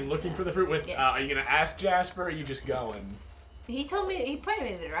going and looking for the fruit with? Yeah. Are you gonna ask Jasper? Or are you just going? He told me, he pointed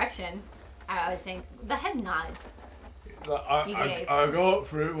me in the direction. I would think the head nodded. You gave. I got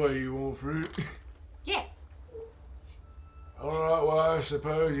fruit. What, you want fruit? Yeah. Alright, well, I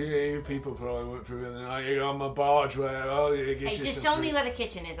suppose you people probably went through the night. You're on my barge where I'll get Hey, you just some show me fruit. where the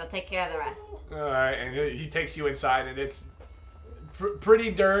kitchen is. I'll take care of the rest. Alright, and he takes you inside, and it's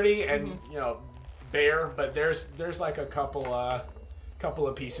pretty dirty and bare, but there's like a couple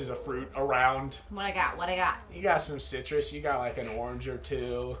of pieces of fruit around. What I got? You got some citrus. You got like an orange or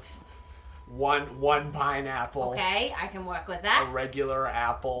two. One pineapple. Okay, I can work with A that. regular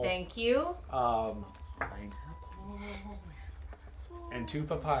apple. Thank you. And 2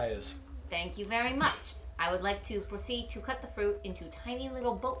 papayas. Thank you very much. I would like to proceed to cut the fruit into tiny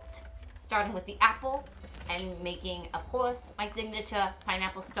little boats, starting with the apple and making, of course, my signature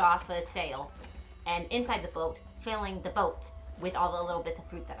pineapple star for the sail. And inside the boat, filling the boat with all the little bits of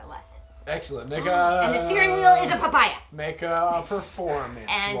fruit that are left. Excellent. Make And the steering wheel is a papaya. Make a performance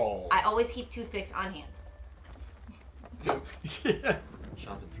And roll. I always keep toothpicks on hand.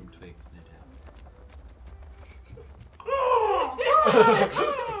 Sharpened from twigs, no doubt.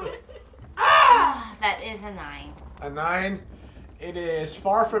 That is a 9. A 9. It is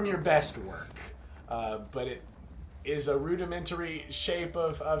far from your best work, but it is a rudimentary shape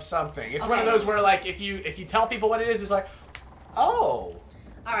of something. It's one of Okay. those where, like, if you tell people what it is, it's like, oh.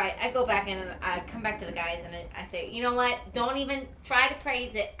 All right, I go back and I come back to the guys and I say, you know what? Don't even try to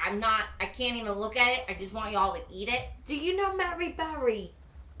praise it. I can't even look at it. I just want y'all to eat it. Do you know Mary Berry?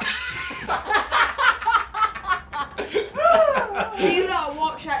 Do you not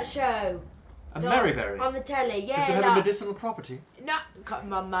watch that show? A No, Maryberry. On the telly, yeah. Does it have a like- medicinal property? No,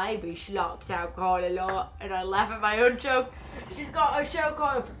 my maybe she likes alcohol a lot, and I laugh at my own joke. She's got a show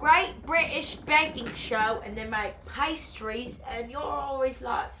called Great British Baking Show, and they make pastries, and you're always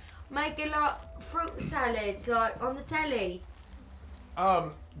like making like fruit salads like on the telly.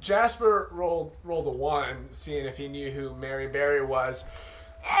 Jasper rolled a 1, seeing if he knew who Mary Berry was.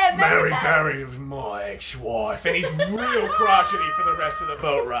 Yeah, Mary Barry was my ex-wife, and he's real crotchety for the rest of the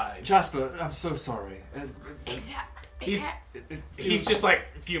boat ride. Jasper, I'm so sorry. He's just like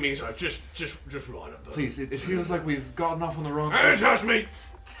fuming. He's like, just run it. Please, it feels like we've gotten off on the wrong. Hey, touch me.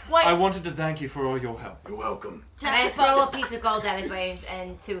 Wait. I wanted to thank you for all your help. You're welcome. And I throw a piece of gold at his way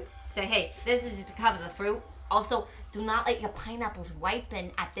and to say, hey, this is to cover the fruit. Also, do not let your pineapples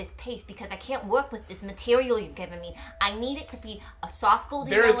ripen at this pace because I can't work with this material you've given me. I need it to be a soft golden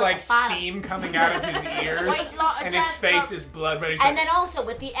There is yellow at like the bottom. steam coming out of his ears, and his face is blood red. And then also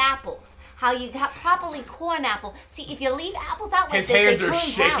with the apples, how you got properly corn apple. See, if you leave apples out like His this, hands they are turn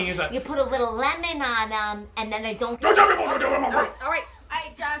shaking. brown. He's like, You put a little lemon on them, and then they don't. don't tell me what to do. I'm All right.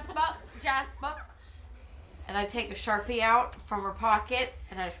 Hey, Jasper. And I take a Sharpie out from her pocket,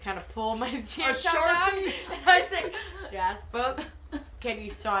 and I just kind of pull my t-shirt down. And I say, Jasper, can you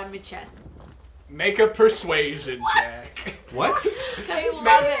sign my chest? Make a persuasion check. What? I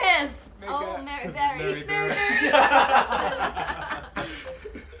love it. Oh, Mary Berry.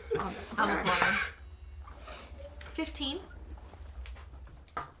 I'm a corner. 15.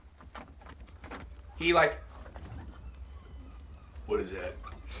 He like, what is that?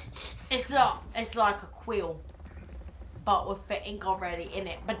 It's like a quill, but with the ink already in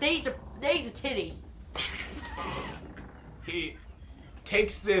it. But these are titties. He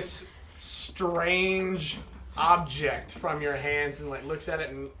takes this strange object from your hands and like looks at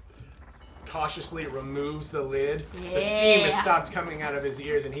it and cautiously removes the lid. Yeah. The steam has stopped coming out of his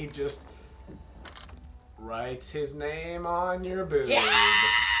ears, and he just writes his name on your boob. Yeah!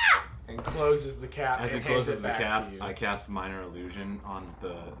 And closes the cap. As he and hands closes it the back cap, to you. I cast Minor Illusion on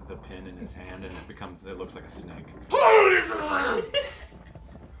the pin in his hand, and it looks like a snake.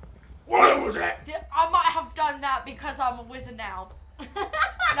 What was that? I might have done that because I'm a wizard now.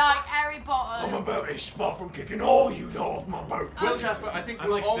 Like Harry Potter. I'm about as far from kicking all you know off my boat. Well, Jasper, I think I'm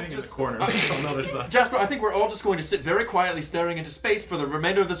we're like all sitting in just the corner. Don't notice that. Jasper, I think we're all just going to sit very quietly staring into space for the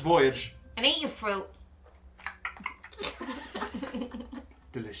remainder of this voyage. And eat your fruit.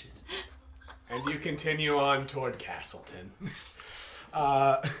 Delicious. And you continue on toward Castleton.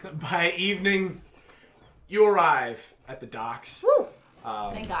 By evening, you arrive at the docks. Woo!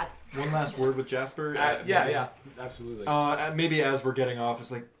 Thank God. One last word with Jasper. Yeah, absolutely. Maybe as we're getting off,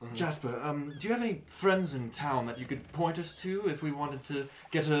 it's like, Jasper, do you have any friends in town that you could point us to if we wanted to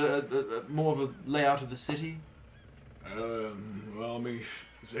get a more of a layout of the city? Well, me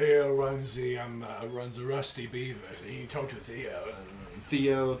Theo runs the Rusty Beaver. You talk to Theo.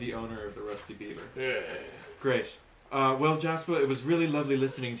 Theo, the owner of the Rusty Beaver. Yeah. Great. Well, Jasper, it was really lovely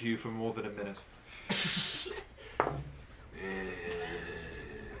listening to you for more than a minute.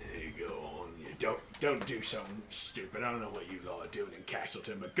 You go on. You don't do something stupid. I don't know what you lot are doing in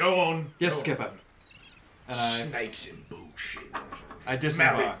Castleton, but go on. Yes, go Skipper. on. And I Snakes and bullshit. I Mary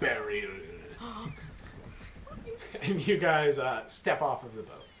disembark. Berry. And you guys step off of the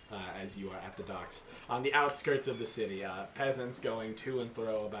boat as you are at the docks. On the outskirts of the city, peasants going to and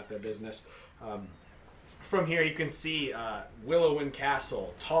fro about their business. From here you can see Willowwind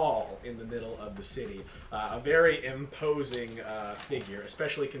Castle, tall in the middle of the city. A very imposing figure,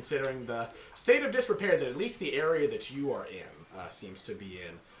 especially considering the state of disrepair that at least the area that you are in seems to be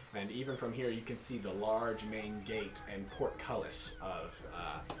in. And even from here you can see the large main gate and portcullis of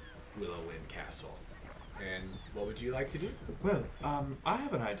Willowwind Castle. And what would you like to do? Well, I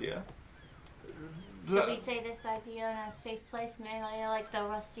have an idea. Should we say this idea in a safe place, maybe like the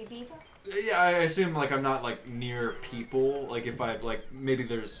Rusty Beaver? Yeah, I assume like I'm not like near people. Like if I like maybe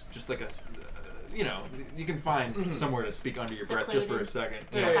there's just like a, you can find somewhere to speak under your breath just for a second.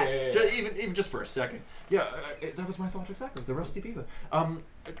 Yeah. Even just for a second. Yeah, that was my thought exactly. The Rusty Beaver.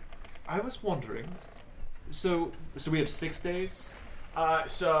 I was wondering. So we have 6 days.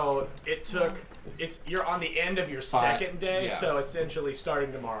 So it took. You're on the end of your second day. yeah. So essentially,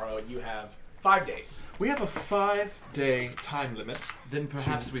 starting tomorrow, you have 5 days. We have a 5-day time limit. Then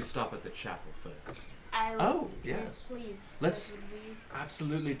perhaps we stop at the chapel first. Oh, yes. Please. Let's that would be-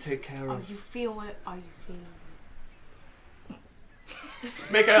 absolutely take care Are of. you feeling it? Are you feeling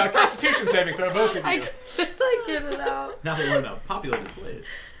Make a Constitution saving throw, both of you. I get it out. Now that we're in a populated place.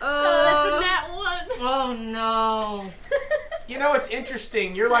 Oh, that's a nat one. Oh no. You know, it's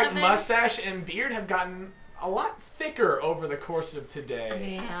interesting. Your like 7. mustache and beard have gotten a lot thicker over the course of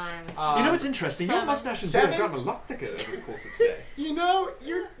today. Man. You know what's interesting? Your 7. mustache and beard have 7? gotten a lot thicker over the course of today. You know,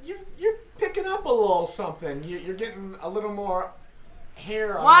 you're picking up a little something. You're getting a little more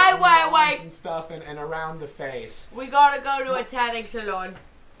hair on Wait, the wait, arms wait. and stuff and around the face. We gotta go to a tanning salon.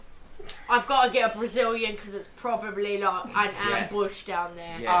 I've got to get a Brazilian because it's probably like an Yes. ambush down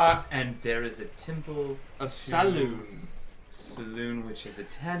there. Yes, and there is a temple Of saloon. saloon, which is a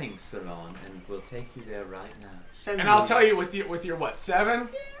tanning salon, and we'll take you there right now. And I'll tell you, with your what, 7?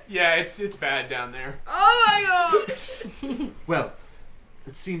 Yeah, it's bad down there. Oh my god! Well,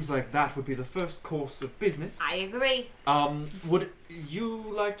 it seems like that would be the first course of business. I agree. Would you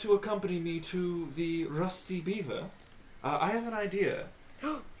like to accompany me to the Rusty Beaver? I have an idea.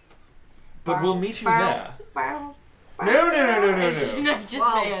 But we'll meet you there. No. Just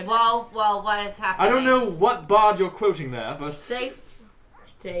man. Well, what is happening? I don't know what bard you're quoting there, but...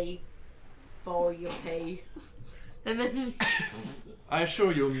 Safety for your pay. And then... I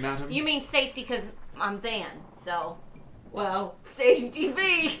assure you, madam... You mean safety because I'm Van, so... Well, Safety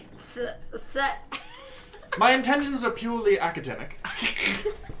B! set. My intentions are purely academic.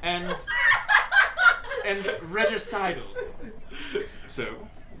 and regicidal. So...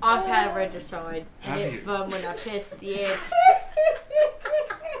 I've had regicide. Have and you? it burned when I pissed, yeah.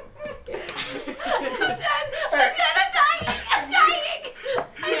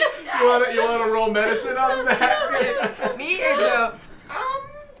 You want to roll medicine on that? Me or Joe?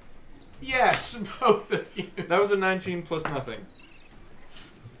 Yes, both of you. That was a 19 plus nothing.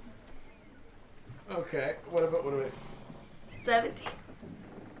 Okay. What about 17.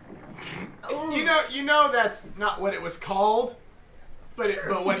 You know that's not what it was called,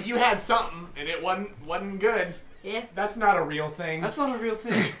 but when you had something and it wasn't good, Yeah. that's not a real thing. That's not a real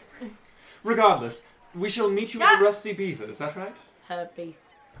thing. Regardless, we shall meet you at the Rusty Beaver, is that right? Herpes.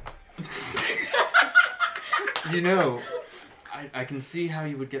 You know, I can see how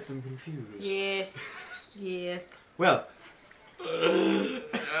you would get them confused. Yeah. Yeah. Well,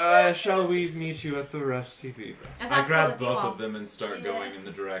 shall we meet you at the Rusty Beaver? I grab both of them and start going in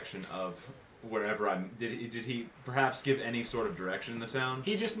the direction of wherever I'm. Did he perhaps give any sort of direction in the town?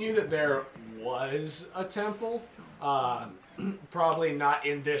 He just knew that there was a temple. Probably not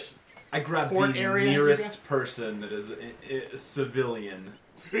in this. I grab Port the area, nearest person that is a civilian.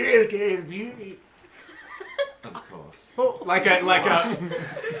 Of course. Like a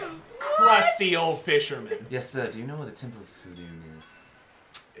crusty old fisherman. Yes, sir. Do you know where the Temple of Saloon is?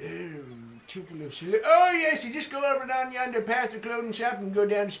 Temple of Saloon. Oh yes, you just go over down yonder past the clothing shop and go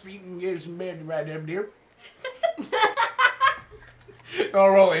down the street and get some beds right up there. I'll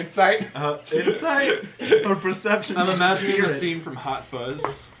roll insight. Insight or perception? I'm imagining a scene from Hot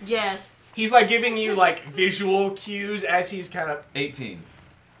Fuzz. Yes. He's like giving you like visual cues as he's kind of. 18.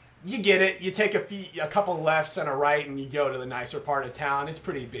 You get it. You take a couple lefts and a right, and you go to the nicer part of town. It's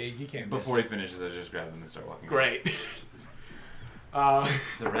pretty big. You can't. Before he finishes, I just grab him and start walking. Great. The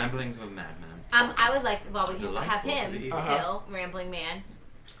ramblings of a madman. I would like to, well, we can Delightful have to him the ear. still, rambling man.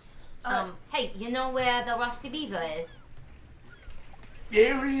 Hey, you know where the Rusty Beaver is?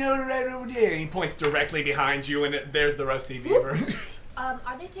 Yeah, you know, right over there. And he points directly behind you, and there's the Rusty Beaver. Are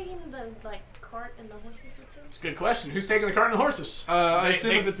they taking the cart and the horses with them? It's a good question. Who's taking the cart and the horses? I They-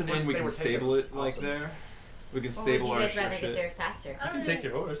 assume they- if it's an inn, we they can were taking stable it like there. We can Or would stable you our guys rather get shit. there faster? I don't Take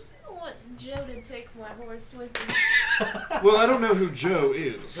your horse. I don't want Joe to take my horse with me. Well, I don't know who Joe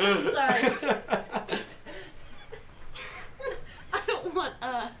is. Sorry. I don't want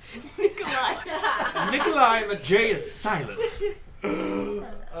Nikolai. Nikolai and the J is silent.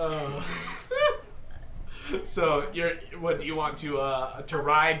 So what do you want to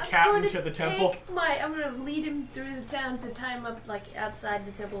ride I'm Captain going to the temple? I'm gonna lead him through the town to tie him up outside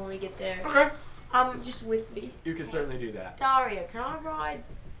the temple when we get there. Okay. Just with me. You can certainly do that. Daria, can I ride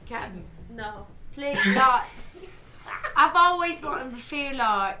Captain? No. Please, like, I've always wanted to feel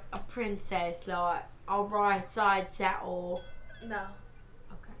like a princess, like, I'll ride side saddle. No.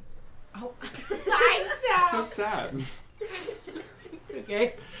 Okay. Oh, So sad.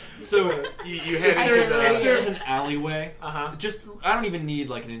 okay. So You head if into there's the. an alleyway, Just I don't even need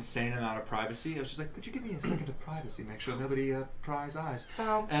like an insane amount of privacy. I was just like, could you give me a second of privacy? Make sure nobody pries eyes.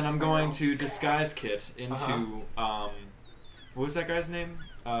 And I'm going to disguise kit into what was that guy's name?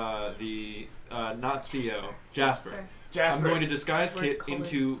 Not Theo, Jasper. Jasper. I'm going to disguise Like kit Collins.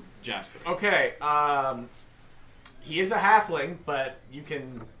 into Jasper. Okay. He is a halfling, but you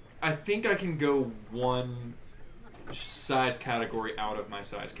can. I think I can go one size category out of my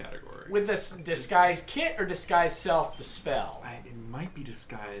size category. With this disguise kit or disguise self, the spell. It might be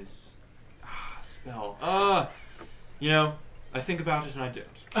disguise spell. You know, I think about it and I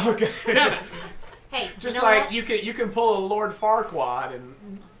don't. Okay. Damn it! Hey, Just you know like what? you can pull a Lord Farquaad,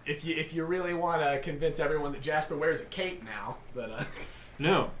 and if you really want to convince everyone that Jasper wears a cape now, but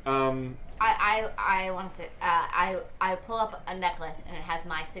No. I want to say, I pull up a necklace and it has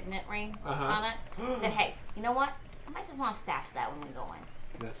my signet ring on it. Said, hey, you know what? I might just want to stash that when we go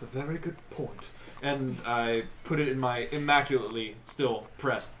in. That's a very good point. And I put it in my immaculately still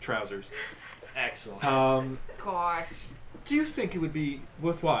pressed trousers. excellent. Gosh. do you think it would be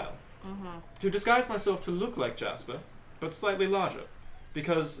worthwhile Mm-hmm. to disguise myself to look like Jasper, but slightly larger?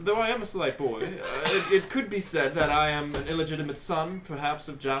 Because though I am a slight boy, it could be said that I am an illegitimate son, perhaps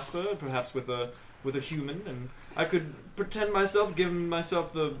of Jasper, perhaps with a human, and I could pretend myself, give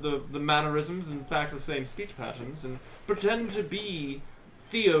myself the mannerisms, in fact the same speech patterns, and pretend to be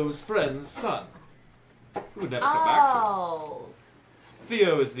Theo's friend's son, who would never come back to us. Oh.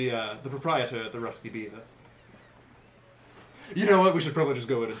 Theo is the proprietor at the Rusty Beaver. You know what? We should probably just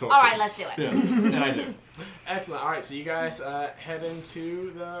go in and talk. All to right, him. let's do it. Yeah, and I did. Excellent. All right, so you guys head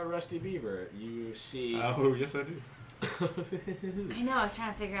into the Rusty Beaver. You see. Oh, yes, I do. I know. I was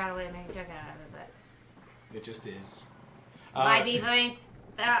trying to figure out a way to make a joke out of it, but It just is. my beaver ain't.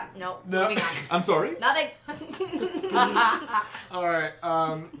 Nope. No. Moving on. I'm sorry. Nothing. All right.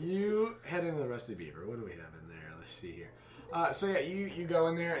 You head into the Rusty Beaver. What do we have in there? Let's see here. So yeah, you go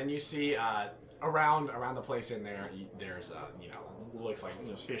in there and you see around the place in there. There's looks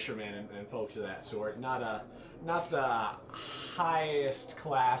like fishermen and folks of that sort. Not the highest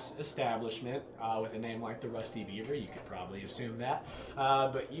class establishment with a name like the Rusty Beaver. You could probably assume that.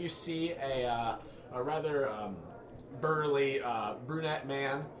 But you see a rather burly brunette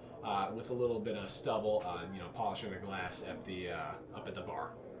man with a little bit of stubble, polishing a glass at the up at the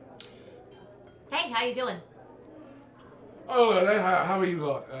bar. Hey, how you doing? Oh, how are you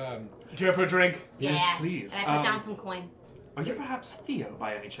lot? Care for a drink? Yes, Yeah. please. And I put down some coin. Are you perhaps Theo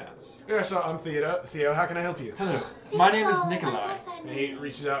by any chance? Yes, I'm Theo. Theo, how can I help you? Hello. My name is Theo, I Nikolai. love that And he name.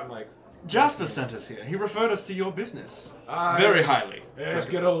 reaches out and Jasper sent us here. He referred us to your business. Ah, Very highly. Yes,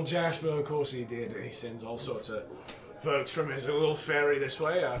 good old Jasper, of course he did. He sends all sorts of folks from his little ferry this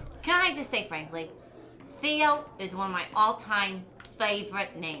way. Can I just say frankly, Theo is one of my all-time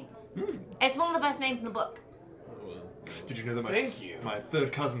favorite names. It's one of the best names in the book. Did you know that Thank you. my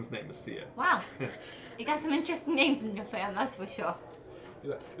third cousin's name is Theo? Wow. You got some interesting names in your fam, that's for sure.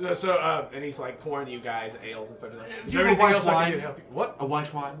 And he's like pouring you guys ales and stuff. He's like, is Do there you have anything white else I can wine? do to help you? What? A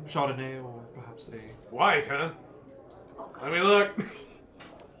white wine, Chardonnay, or perhaps a... White, huh? I mean, look.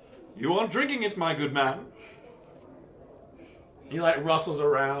 You aren't drinking it, my good man. He rustles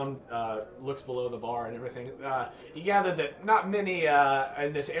around, looks below the bar and everything. He gathered that not many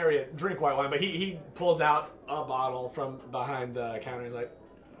in this area drink white wine, but he pulls out a bottle from behind the counter. He's like,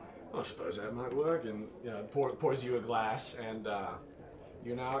 "I suppose that might work," and pours you a glass, and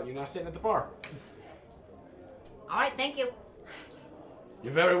you're now sitting at the bar. All right, thank you.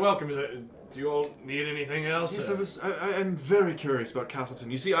 You're very welcome. Do you all need anything else? Yes, I'm very curious about Castleton.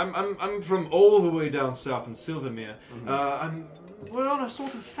 You see, I'm from all the way down south in Silvermere. We're on a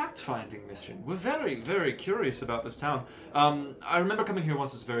sort of fact-finding mission. We're very, very curious about this town. I remember coming here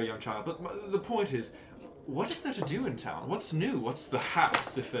once as a very young child, but the point is, what is there to do in town? What's new? What's the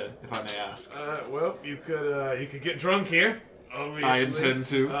haps, if I may ask? Well, you could get drunk here. Obviously, I intend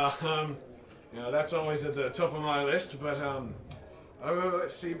to. That's always at the top of my list. But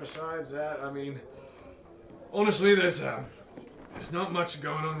let's see. Besides that, I mean, honestly, there's not much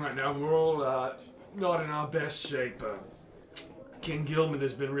going on right now. We're all not in our best shape. King Gilman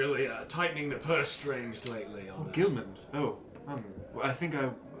has been really tightening the purse strings lately. Gilman. I think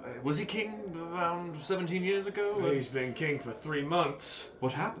was he king around 17 years ago? He's been king for 3 months.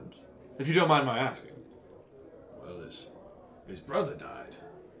 What happened? If you don't mind my asking. Well, his brother died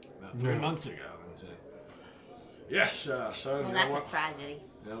about 3 months ago. Yes, so... Well, that's a tragedy.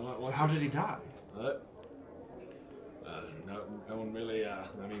 How did he die? No one really,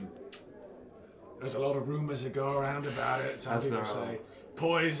 there's a lot of rumors that go around about it. Some As people there say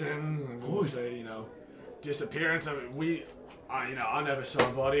poison, people say, disappearance. I mean, I never saw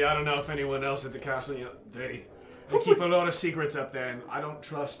a body. I don't know if anyone else at the castle, they keep a lot of secrets up there, and I don't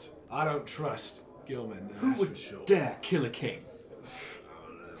trust Gilman, Who that's would for sure. dare kill a king?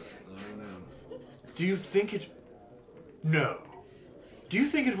 I don't know. Do you think it... No. Do you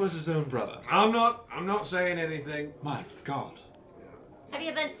think it was his own brother? I'm not saying anything. My God. Have you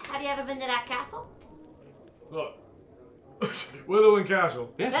ever been to that castle? Look, Willowin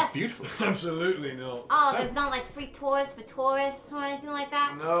Castle. Yes, it's beautiful. Absolutely not. Oh, there's not free tours for tourists or anything like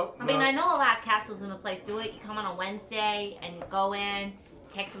that? No. I mean, I know a lot of castles in the place do it. You come on a Wednesday and you go in,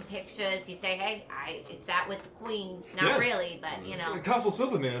 take some pictures. You say, hey, I sat with the queen. Not Yes. really, but, Castle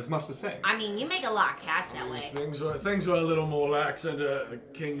Silvermere is much the same. I mean, you make a lot of cash that way. Things were a little more lax under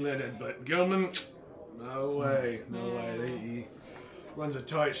King Leonard, but Gilman, no way. He runs a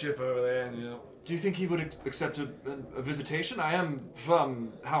tight ship over there. And, Do you think he would accept a visitation? I am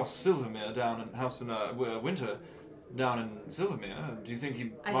from House Silvermere House in Winter down in Silvermere. Do you think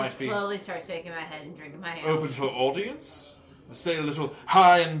he I might just be slowly start shaking my head and drinking my ale. open for audience? Say a little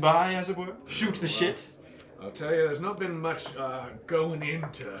high and by, as it were? Shoot the shit? I'll tell you, there's not been much going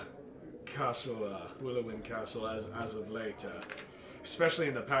into Willowwind Castle as of late. Especially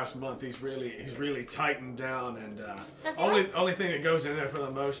in the past month, he's really tightened down, and only thing that goes in there for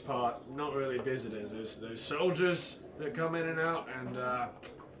the most part, not really visitors. There's soldiers that come in and out, and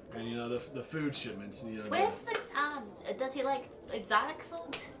the food shipments. Where's the does he like exotic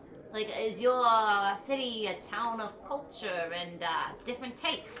foods? Like, is your city a town of culture and different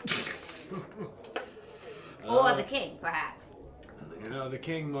tastes? Or the king, perhaps? The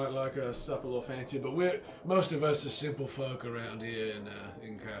king might like our stuff a little fancy, but most of us are simple folk around here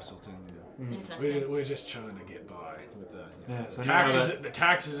in Castleton. Interesting. We're just trying to get by with Yes, taxes. The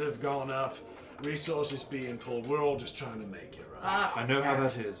taxes have gone up, resources being pulled. We're all just trying to make it right. I know how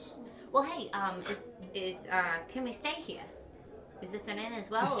that is. Well, hey, can we stay here? Is this an inn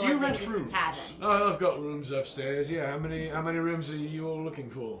as well, Just or do you is it rent just rooms? a tavern? Oh, I've got rooms upstairs. Yeah, how many rooms are you all looking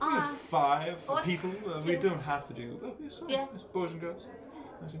for? We have 5 or people. We 2. don't have to do. Yeah. Boys and girls.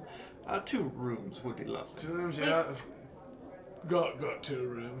 I see. 2 rooms would be lovely. 2 rooms. Yeah, I've got 2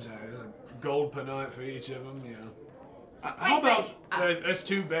 rooms. There's a gold per night for each of them. How about There's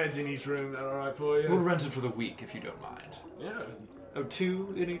 2 beds in each room. That all right for you? we'll rent it for the week if you don't mind. Yeah.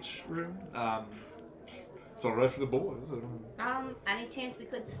 2 in each room. It's all right for the boys. Any chance we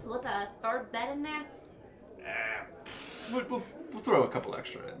could slip a 3rd bed in there? We'll throw a couple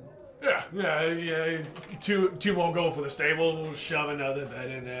extra in. Yeah. 2 more go for the stable. We'll shove another bed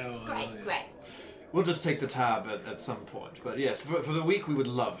in there. Great. We'll just take the tab at some point. But yes, for the week we would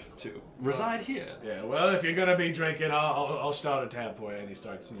love to reside here. Yeah. Well, if you're gonna be drinking, I'll start a tab for you. And he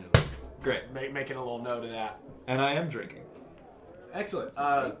starts, Great. making a little note of that. And I am drinking. Excellent.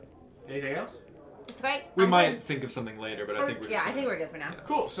 Anything else? It's great. We I'm might good. think of something later, but I think we're Yeah, I think we're good for now.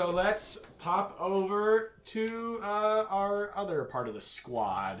 Cool. So let's pop over to our other part of the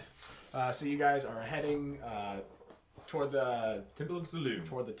squad. So you guys are heading toward the Temple of Saloon.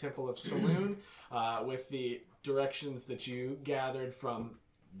 Toward the Temple of Saloon, with the directions that you gathered from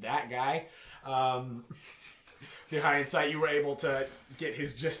that guy. The hindsight, you were able to get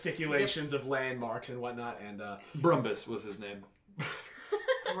his gesticulations of landmarks and whatnot, and Brumbus was his name.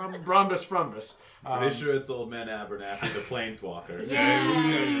 Brumbus. Pretty sure it's Old Man Abernathy, the Planeswalker.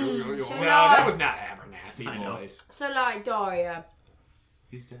 No, that was not Abernathy, I know. boys. So, like, Daria,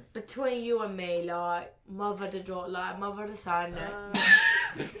 He's dead. between you and me, like, mother to son,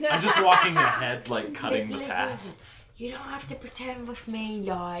 I'm just walking ahead, like cutting the path. listen. You don't have to pretend with me,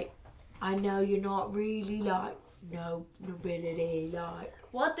 like, I know you're not really, like, no nobility, like.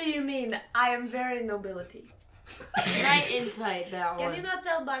 What do you mean? I am very nobility. Right insight that Can one. you not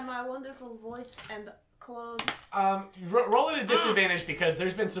tell by my wonderful voice and clothes? Roll at a disadvantage because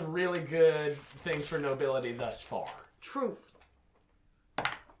there's been some really good things for nobility thus far. Truth.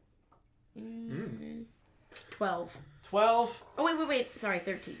 12. 12, Oh, wait. Sorry,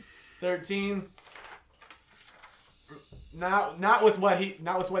 13. 13. Not with what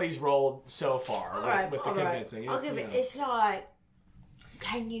he's rolled so far. Alright, with the convincing. I'll give it. It's like,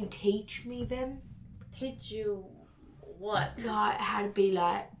 can you teach me them? Teach you what? Like, how to be,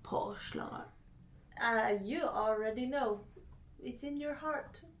 like, posh, like. You already know. It's in your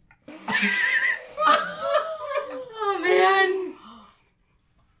heart. Oh, man.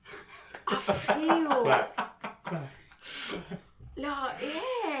 I feel like,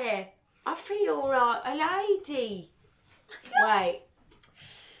 yeah, I feel like a lady. Wait.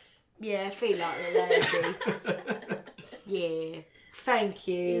 Yeah, I feel like a lady. Yeah. Thank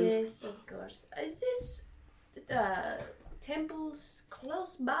you. Yes, of course. Is this temples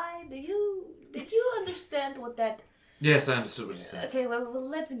close by? Did you understand what that? Yes, I understood what you said. Okay, well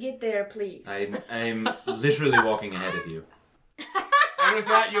let's get there, please. I'm literally walking ahead of you. And with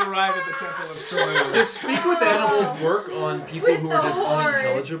that, you arrive at the Temple of Saloon. Does speak with animals work on people who are just horse.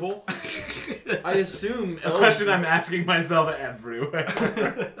 unintelligible? I assume A question I'm asking myself everywhere.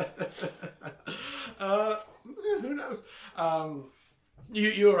 Who knows?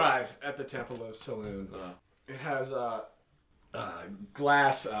 You arrive at the Temple of Saloon. It has a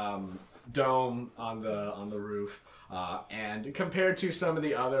glass dome on the roof, and compared to some of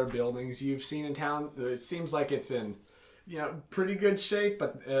the other buildings you've seen in town, it seems like it's in pretty good shape.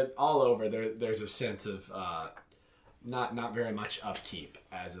 But all over there's a sense of not very much upkeep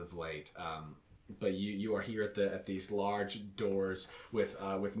as of late. But you are here at these large doors with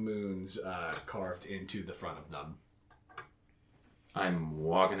moons carved into the front of them. I'm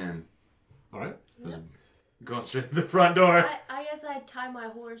walking in. All right. Yeah. Going straight to the front door. I guess I tie my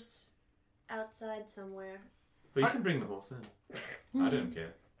horse outside somewhere. But you can bring the horse in. I don't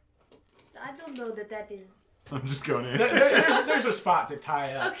care. I don't know that is I'm just going in. There's a spot to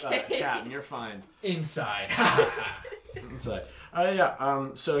tie up Okay. Cat, and you're fine. Inside. Inside.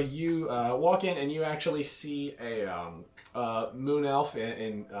 So you walk in, and you actually see a moon elf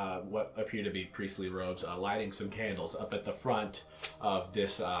in what appear to be priestly robes, lighting some candles up at the front of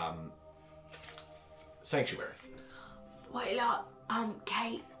this sanctuary. Wait,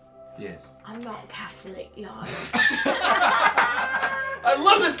 Kate, Yes. I'm not Catholic, I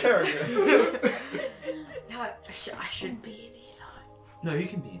love this character. I shouldn't be in here, No, you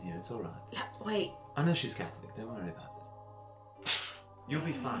can be in here. It's all right. Wait, I know she's Catholic. Don't worry about it. You'll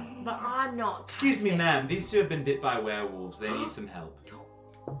be fine. but I'm not. Excuse me, ma'am. These two have been bit by werewolves. They need some help.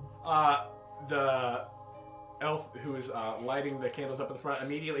 The elf who is lighting the candles up at the front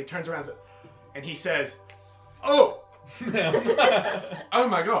immediately turns around and he says, "Oh, oh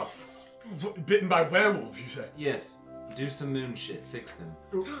my God, bitten by werewolves, you say? Yes. Do some moon shit. Fix them.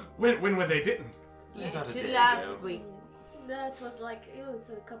 When were they bitten? About a day Last ago. week. That was like, it's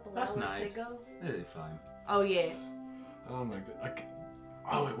a couple Last hours night. ago. They're fine. Oh yeah. Oh my God.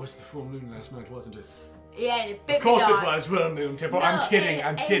 Oh, it was the full moon last night, wasn't it? Yeah, it bit Of course me it was, World Moon Temple. No, I'm kidding, a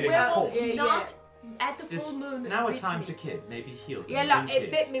of werewolf course. Yeah, not at the Is full moon. now a with time me. to kid. Maybe heal them. Yeah, Young like it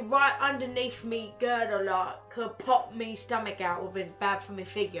kids. bit me right underneath me girdle, like could pop me stomach out. Would have been bad for my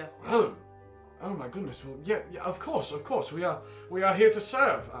figure. Oh my goodness. Well, yeah, of course. We are here to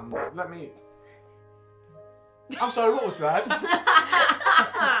serve. Let me. I'm sorry. What was that?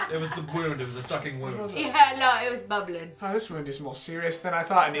 It was the wound. It was a sucking wound. Yeah, no, it was bubbling. Oh, this wound is more serious than I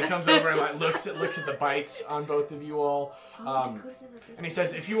thought. And he comes over and like looks at the bites on both of you all. And he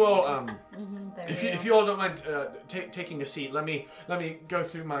says, "If you all if you all don't mind taking a seat, let me go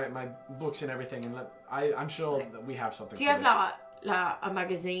through my books and everything, and I'm sure that we have something." Do you have like a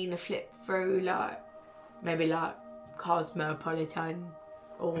magazine to flip through, like maybe like Cosmopolitan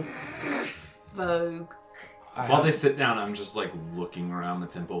or Vogue? While they sit down, I'm just like looking around the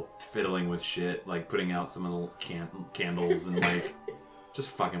temple, fiddling with shit, like putting out some little candles and like just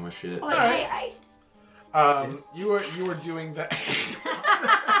fucking with shit. Oh, hey. You were doing that.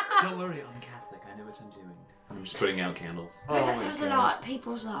 Don't worry, I'm Catholic. I know what I'm doing. I'm just putting out candles. Oh my There's a gosh. lot of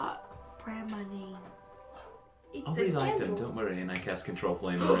people's like prayer money. It's I'll a relight candle. them. Don't worry, and I cast Control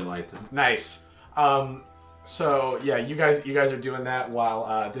Flame and relight them. Nice. So yeah, you guys are doing that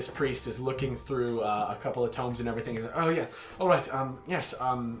while this priest is looking through a couple of tomes and everything. He's like, "Oh yeah, all right. Yes.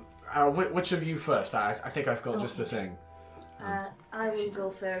 Which of you first? I think I've got just the thing." I will go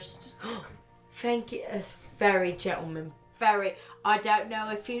first. Thank you. It's very gentleman. Very. I don't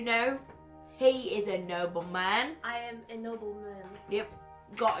know if you know. He is a nobleman. I am a nobleman. Yep.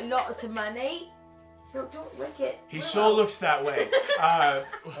 Got lots of money. Don't lick it. He sure looks that way.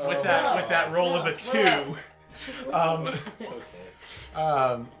 With that roll of a 2.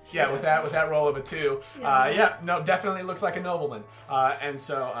 Yeah, with that roll of a 2. Definitely looks like a nobleman. And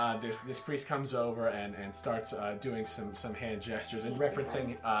so this priest comes over and starts doing some hand gestures and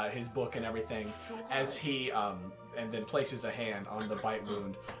referencing his book and everything as he and then places a hand on the bite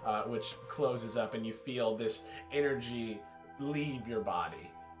wound, which closes up, and you feel this energy leave your body.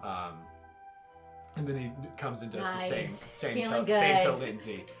 And then he comes and does the Nice. same Feeling to good.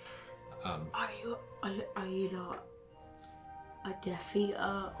 Lindsay. Are you like a Death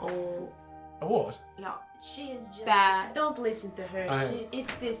Eater or A what? like She is just. bad? Don't listen to her. I-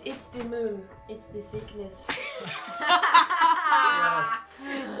 It's the moon. It's the sickness.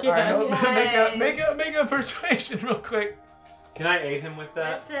 Alright, make a persuasion real quick. Can I aid him with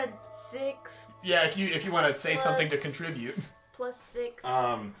that? That's a 6 Yeah, if you want to say something to Plus- contribute. plus 6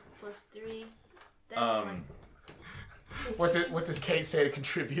 plus 3. That's Um, What 15. does Kate say to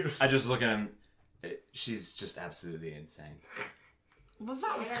contribute? I just look at him. She's just absolutely insane. Well,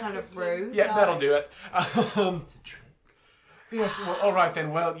 that was kind of 15. rude. Yeah, that'll do it. It's a trick. Yes, well, all right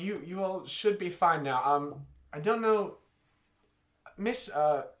then. Well, you all should be fine now. I don't know, Miss.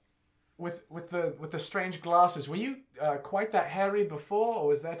 With the strange glasses, were you quite that hairy before, or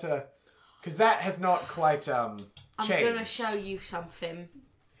was that a? Because that has not quite I'm changed. gonna show you something.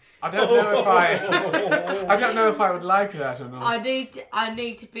 I don't know if I don't know if I would like that or not. I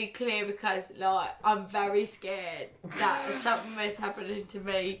need to be clear because like I'm very scared that something is happening to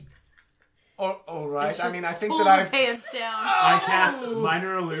me. All right. It's I just mean, I think pull that the I've. pants down. I cast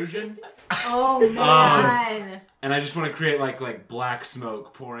Minor Illusion, Oh man. and I just want to create like black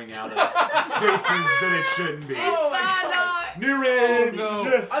smoke pouring out of places that it shouldn't be. New range.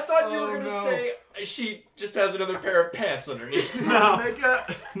 No. I thought you were gonna no. say she just has another pair of pants underneath. No,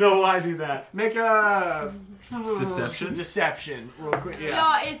 no, why do that? Make a Deception? Deception, real quick. Yeah.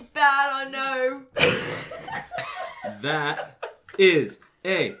 No, it's bad. I know. That is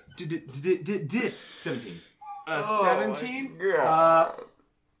a 17. A 17?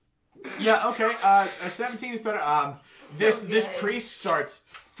 Yeah, okay. A 17 is better. This priest starts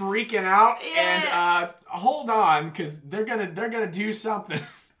freaking out and hold on, because they're gonna do something.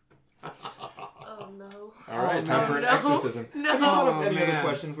 Oh no. All right, time for an exorcism. No. Any other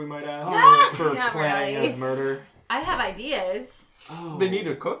questions we might ask for Not planning really. of murder? I have ideas. Oh. They need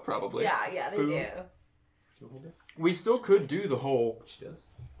a cook, probably. Yeah, they Food. do. We still could do the whole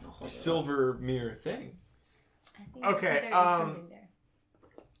silver mirror thing. Okay, there is something there.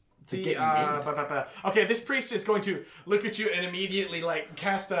 Okay, this priest is going to look at you and immediately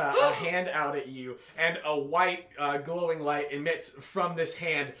cast a hand out at you, and a white glowing light emits from this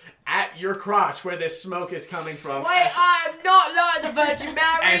hand at your crotch where this smoke is coming from. Wait, I'm not like the Virgin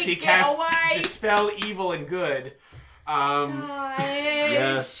Mary. As he Get casts away. Dispel Evil and Good.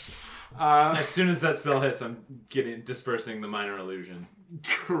 Yes. As soon as that spell hits, I'm dispersing the minor illusion.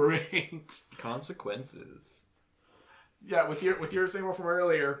 Great. Consequences. Yeah, with your symbol from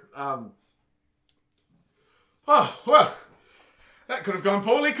earlier. Oh well, that could have gone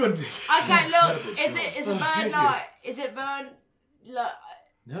poorly, couldn't it? Okay, look, is it burn like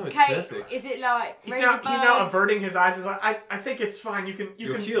No, it's Kate, perfect. is it like He's razor now burn? averting his eyes. He's like, I think it's fine. You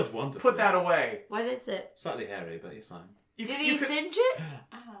You're can healed wonderfully. put that away. What is it? Slightly hairy, but you're fine. Did he singe it?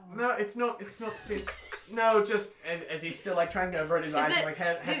 No, it's not. It's not. No, just as he's still trying to avert his eyes. It, And,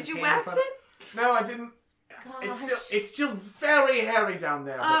 has did his you hand in wax front of- it? No, I didn't. It's still very hairy down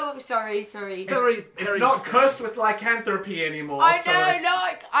there. Oh, sorry. It's not cursed with lycanthropy anymore. I so know, it's-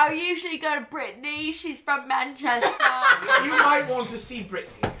 like, I usually go to Brittany. She's from Manchester. You might want to see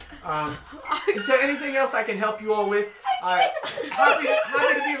Brittany. Is there anything else I can help you all with? Happy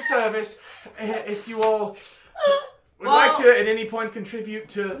to be of service. If you all would like to at any point contribute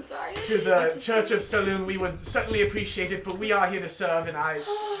to the Church of Saloon, we would certainly appreciate it. But we are here to serve, and I'm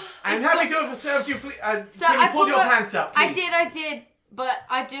happy to have served you. Please, So can you I pull your pulled up- pants up, please? I did, but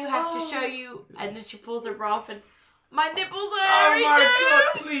I do have to show you. And then she pulls her bra off, and my nipples are hairy Oh my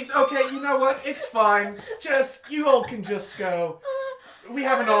too. God! Please, okay. You know what? It's fine. You all can just go. We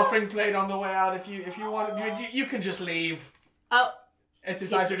have an offering plate on the way out. If you want, you can just leave. Oh, As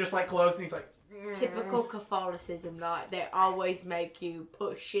his eyes are just closed, and he's like. typical Catholicism, like they always make you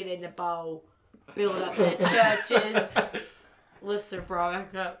put shit in the bowl, build up their churches, lifts her bra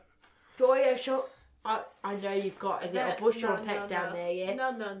back up. Doya, I know you've got a little bush or peck down there, yeah?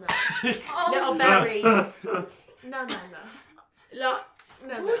 No. Little berries. No. Look,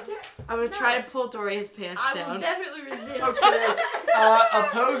 No. I'm gonna try to pull Doria's pants I will down. definitely resist. Okay.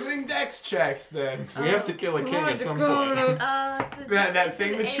 Opposing dex checks then. We have to kill a king at some point. So That it's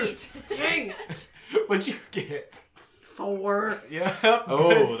thing an that you. 8. Dang it. What'd you get? 4. Yeah.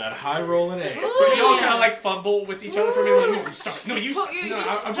 Oh, that high rolling A. So you all kind of fumble with each other for a minute. Like, no, stop. No, you.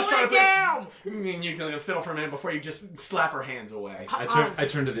 I'm just trying to down. And you can fiddle for a minute before you just slap her hands away. I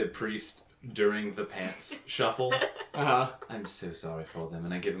turn to the priest during the pants shuffle. I'm so sorry for them,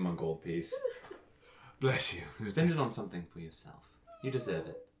 and I give him a gold piece. Bless you. Spend it on something for yourself. You deserve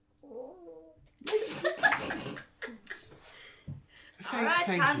it. Alright,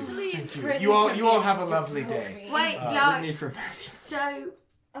 time to leave. Thank you. You all have a lovely day. Wait, Brittany from Manchester. so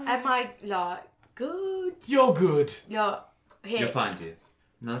am I good? You're good. No, here. You're fine, dear.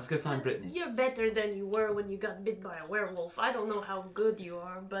 Now let's go find Brittany. You're better than you were when you got bit by a werewolf. I don't know how good you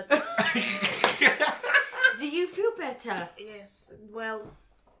are, but Do you feel better? yes, well,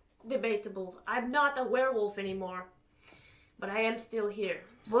 debatable. I'm not a werewolf anymore, but I am still here.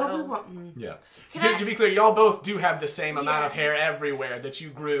 What So we want? Yeah. Can To be clear, y'all both do have the same amount of Yeah. hair everywhere that you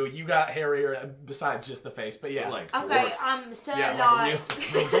grew. You got hairier besides just the face, but yeah. Okay, dwarf. so Yeah, like, a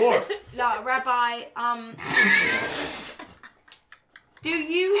real dwarf. like Rabbi, do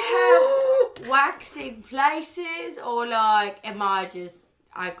you have waxing places, or am I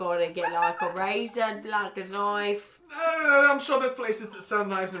gotta get a razor and a knife? No, I'm sure there's places that sell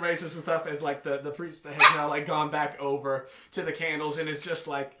knives and razors and stuff. As the priest has now gone back over to the candles and is just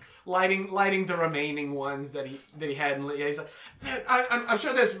lighting the remaining ones that he had. And he's like, I'm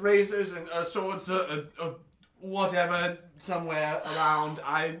sure there's razors and swords, whatever somewhere around.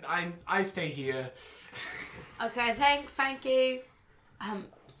 I stay here. Okay, thank you.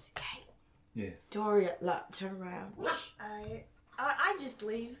 Kate, Yes. Doria, turn around. I just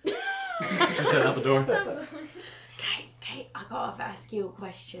leave. Just head out the door. Kate, I gotta ask you a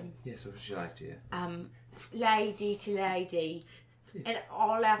question. Yes, what would you like, dear? Lady to lady. Please. And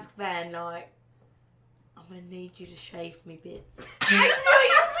I'll ask Van, I'm gonna need you to shave me bits. I knew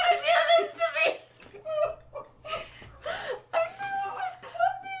you were gonna do this to me! I knew it was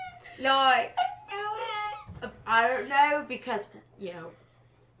coming! I don't know, because,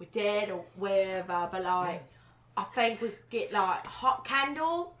 we're dead or wherever, but I think we could get like a hot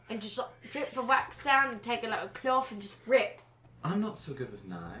candle and just like drip the wax down and take a little cloth and just rip. I'm not so good with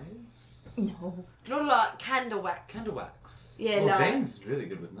knives. No. Not like candle wax. Candle wax. Yeah, well, like- Vane's really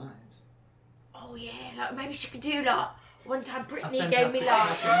good with knives. Oh yeah, like maybe she could do that. One time Brittany A gave me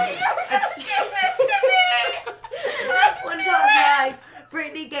fantastic one time like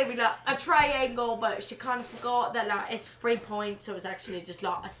Brittany gave me like a triangle, but she kind of forgot that like it's 3 points, so it was actually just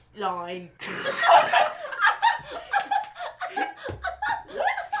like a line.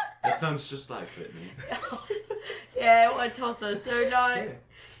 That sounds just like Brittany. Yeah, what a tosser. So like,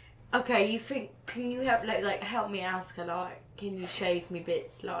 okay, you think? Can you help help me ask her like, can you shave me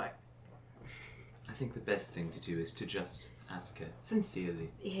bits like? I think the best thing to do is to just ask her sincerely.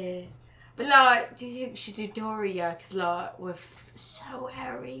 Yeah, but like, do you think we should do Doria? Cause like we're so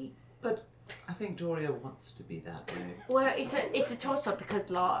hairy. But I think Doria wants to be that way. Well, it's a toss up because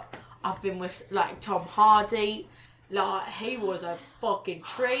like I've been with like Tom Hardy, like he was a fucking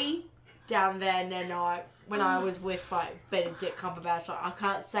tree down there, and then like when I was with like Benedict Cumberbatch, like I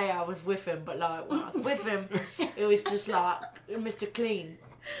can't say I was with him, but like when I was with him, it was just like Mr. Clean.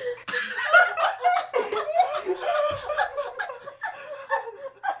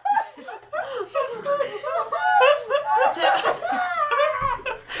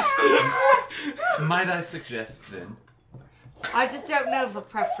 Might I suggest then? I just don't know the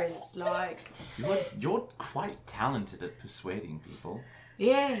preference, like. You're quite talented at persuading people.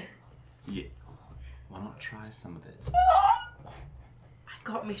 Yeah. Yeah. Why not try some of it? I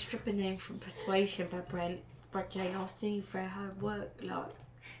got my stripper name from Persuasion by Jane Austen. You very hard work, like.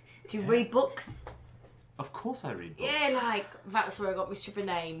 Do you read books? Of course I read books. Yeah, like, that's where I got my stripper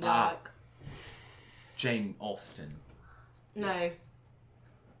name, Ah. like. Jane Austen. No. Yes.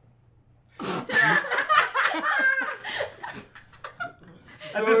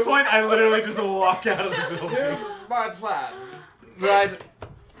 At this point, I literally just walk out of the building. Here's my plan. Right.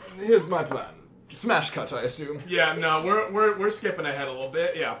 Here's my plan. Smash cut, I assume. Yeah, no, we're skipping ahead a little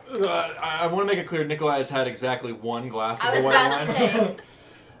bit. Yeah. I want to make it clear Nikolai has had exactly one glass of I the was white about to wine. say.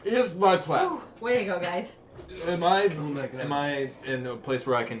 Here's my plan. Way to go, guys. Am I in a place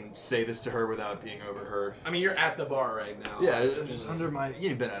where I can say this to her without being overheard? I mean, you're at the bar right now. Yeah, it's just under my.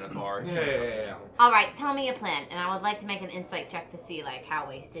 You've been at a bar. Yeah. All right, tell me your plan, and I would like to make an insight check to see like how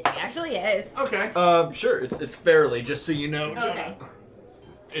wasted he actually is. Okay. Sure. It's fairly, just so you know. Okay.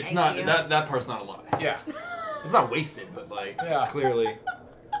 It's Thank not you. that part's not a lie. Yeah. It's not wasted, but like Yeah. clearly.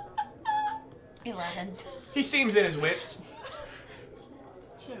 11. He seems in his wits.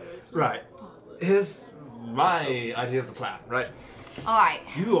 Right. Here's my idea of the plan. Right. All right.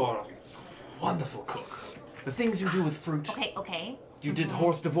 You are a wonderful cook. The things you do with fruit. Okay. You did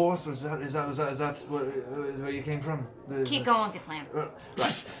horse divorce, or is that where you came from? Keep going with your plan. Right.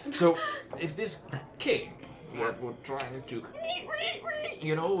 So, if this king what we're trying to,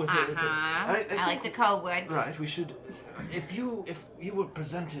 you know, with I like the code words. Right. We should. If you were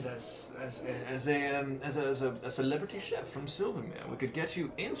presented as a celebrity chef from Silvermere, we could get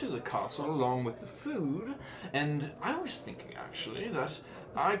you into the castle along with the food. And I was thinking actually that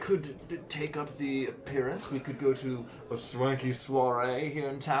I could take up the appearance. We could go to a swanky soiree here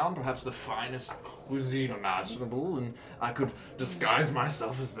in town, perhaps the finest cuisine imaginable, and I could disguise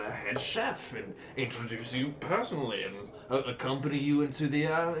myself as their head chef and introduce you personally and accompany you into the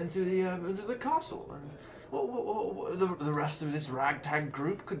castle. And the rest of this ragtag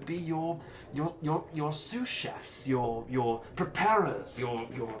group could be your sous chefs, your preparers, your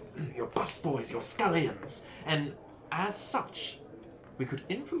busboys, your scullions, and as such, we could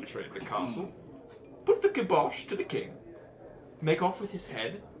infiltrate the castle, put the kibosh to the king, make off with his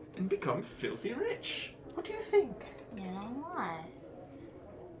head, and become filthy rich. What do you think? You know what?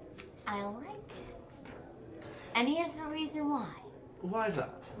 I like it. And here's the reason why. Why is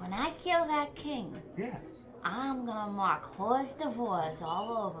that? When I kill that king, Yeah. I'm gonna mark horse divorce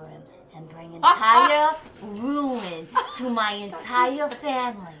all over him and bring entire ruin to my entire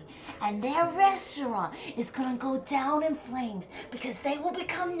family. And their restaurant is gonna go down in flames because they will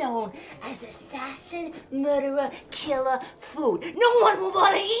become known as assassin, murderer, killer food. No one will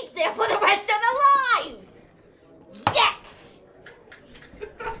want to eat there for the rest of their lives. Yes!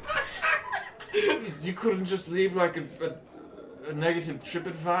 You couldn't just leave like a negative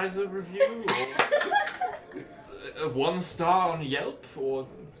TripAdvisor review or a 1 star on Yelp or.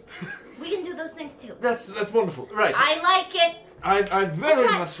 We can do those things too. That's wonderful. Right. I like it. I very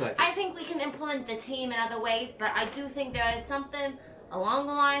much like it. I think we can implement the team in other ways, but I do think there is something along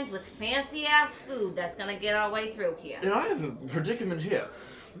the lines with fancy ass food that's gonna get our way through here. And I have a predicament here.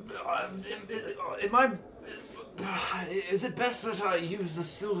 Am I is it best that I use the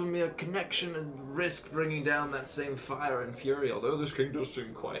Silvermere connection and risk bringing down that same fire and fury, although this king does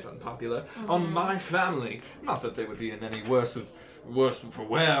seem quite unpopular, on my family? Not that they would be in any worse for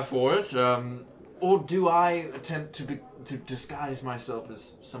wear for it. Or do I attempt to disguise myself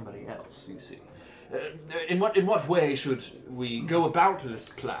as somebody else, you see? In what way should we go about this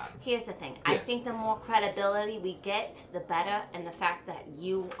plan? Here's the thing. I think the more credibility we get, the better, and the fact that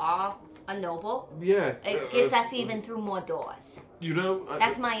you are a noble, it gets us even through more doors. You know,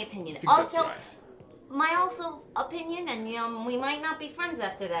 that's my opinion. I think Also, that's right. my opinion, and we might not be friends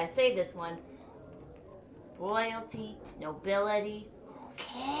after that. I say this one: royalty, nobility.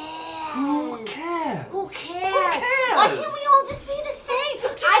 Who cares? Who cares? Why can't we all just be the same?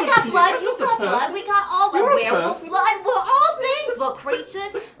 I got blood, you got blood, we got all the werewolf blood. We're all things. We're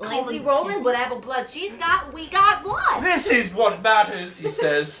creatures. Lindsay Rowland, whatever blood she's got, we got blood. This is what matters, he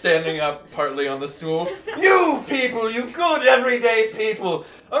says, standing up partly on the stool. You people, you good everyday people,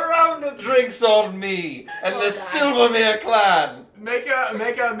 a round of drinks on me and the Silvermere clan. Make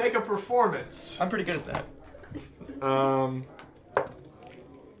a performance. I'm pretty good at that.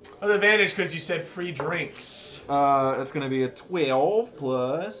 An advantage because you said free drinks. That's gonna be a 12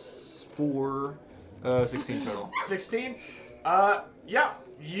 plus 4, 16 total. 16? Yeah.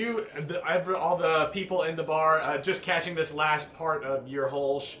 All the people in the bar just catching this last part of your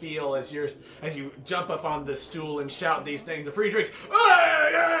whole spiel as you jump up on the stool and shout these things. The free drinks.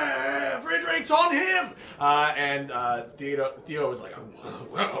 Free drinks on him! And Theo was like, oh,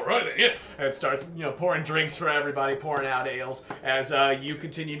 well, all right then, yeah. And starts pouring drinks for everybody, pouring out ales as you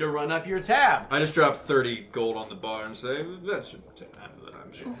continue to run up your tab. I just dropped 30 gold on the bar and say, that should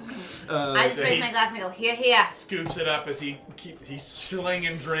I'm sure. I just raise my glass and I go, here. Scoops it up as he's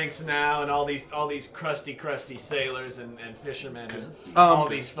slinging drinks now, and all these crusty sailors and fishermen and all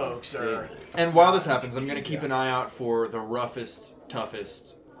these folks are. And while this happens, I'm gonna keep an eye out for the roughest,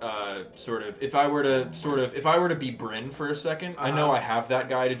 toughest. If I were to be Bryn for a second, I know I have that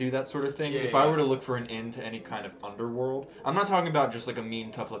guy to do that sort of thing. If I were to look for an end to any kind of underworld, I'm not talking about just like a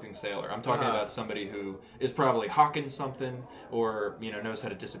mean, tough-looking sailor. I'm talking about somebody who is probably hawking something, or knows how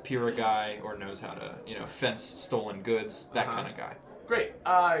to disappear a guy, or knows how to fence stolen goods. That kind of guy. Great.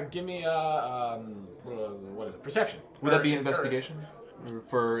 Give me what is it? Perception. Would that be investigation?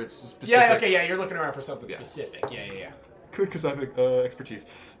 For its specific. Yeah. Okay. Yeah. You're looking around for something specific. Yeah. Good, because I have expertise.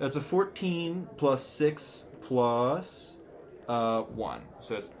 That's a 14 plus 6 plus 1.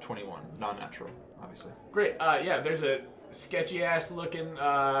 So it's 21. Non-natural, obviously. Great. There's a sketchy-ass looking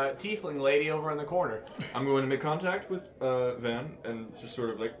tiefling lady over in the corner. I'm going to make contact with Van and just sort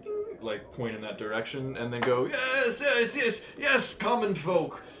of like point in that direction and then go, yes, common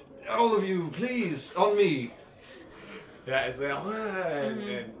folk. All of you, please, on me. Yeah, as they all,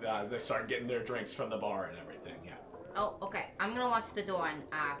 as they start getting their drinks from the bar and everything, yeah. Oh, okay. I'm gonna watch the door and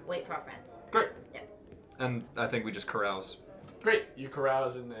wait for our friends. Great. Yep. And I think we just carouse. Great. You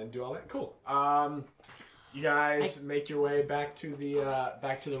carouse and do all that. Cool. You guys make your way back to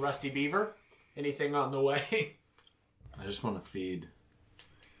the Rusty Beaver. Anything on the way? I just want to feed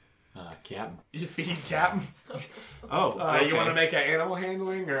Captain. You feed Captain? Oh, okay. You want to make an animal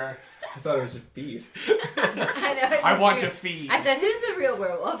handling or? I thought it was just feed. I know. I want to feed. I said, who's the real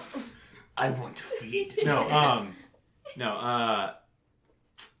werewolf? I want to feed. No. Can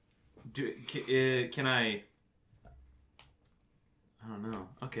I? I don't know.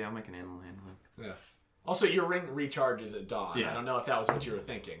 Okay, I'll make an animal handling. Yeah. Also, your ring recharges at dawn. Yeah. I don't know if that was what you were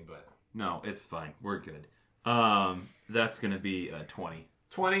thinking, but no, it's fine. We're good. That's gonna be 20.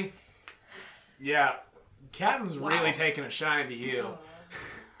 20. Yeah, Captain's really taking a shine to you.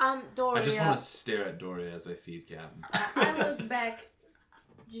 Doria. I just want to stare at Doria as I feed Captain. I look back,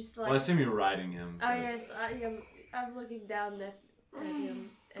 just like. Well, I assume you're riding him. Oh yes, I am. I'm looking down at him.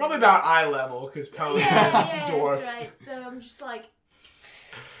 Probably about eye level, because Pony dwarf. That's right. So I'm just like.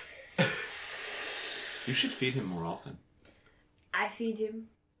 You should feed him more often. I feed him.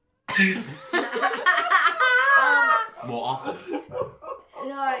 More often.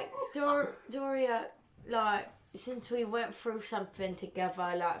 Like, Doria, like, since we went through something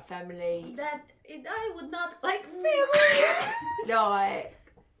together, like family, I would not like family. like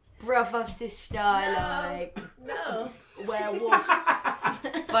brother, sister, like No. werewolf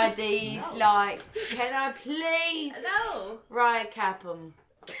buddies, like, can I please No. ride Cap'em?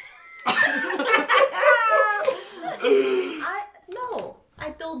 No. I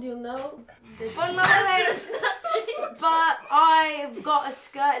told you no. But like, but I've got a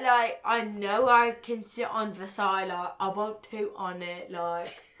skirt, like, I know I can sit on the side, like, I won't toot on it,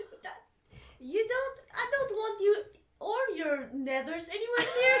 like. I don't want you or your nethers anywhere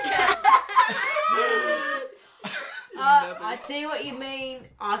near Cat. I see what you mean.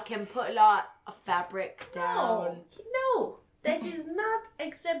 I can put like a fabric down. No, that is not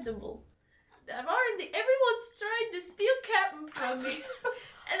acceptable. Everyone's trying to steal Captain from me,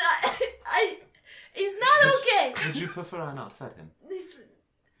 and I, it's not okay. Would you prefer I not fed him? Listen.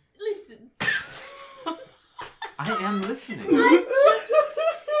 I am listening.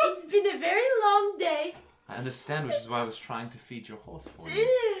 It's been a very long day. I understand, which is why I was trying to feed your horse for you.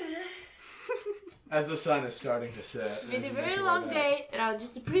 As the sun is starting to set. It's been a very long day, and I'll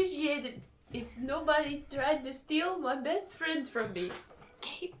just appreciate it if nobody tried to steal my best friend from me.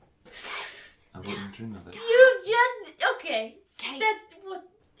 Okay. I wouldn't dream of it. You just okay. That's what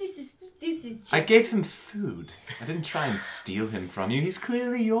this is. This is. Just... I gave him food. I didn't try and steal him from you. He's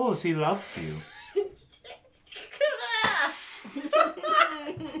clearly yours. He loves you.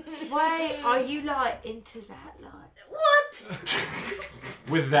 Wait, are you like into that? Like What?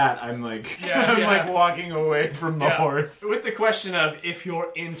 With that, I'm like, Yeah, I'm yeah. like walking away from the horse. With the question of if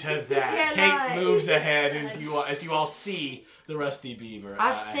you're into that, Yeah, Kate like- moves ahead, and as you all see the rusty beaver.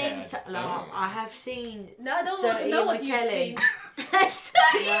 I've seen, ahead. I have seen. No, I don't want to know what you've seen.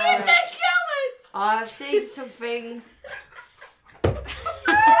 I've seen some things.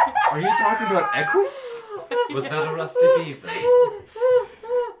 Are you talking about Equus? Was that a rusty beaver?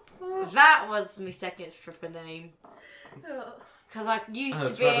 That was my second stripper name. Oh. Because I used Oh, to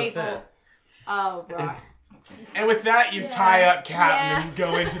it's be right up able. there. Oh, right. And with that, you tie up Captain and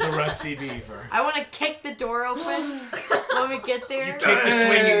go into the rusty beaver. I want to kick the door open when we get there. Kick the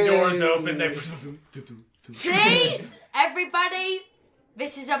swinging doors open. They Please, everybody,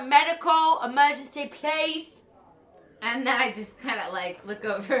 this is a medical emergency, please. And then I just kind of like look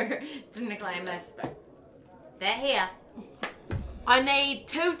over to Nikolai and they're here. I need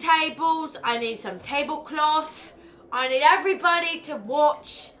 2 tables. I need some tablecloth. I need everybody to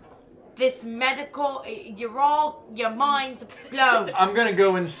watch this medical. Your minds blown. I'm gonna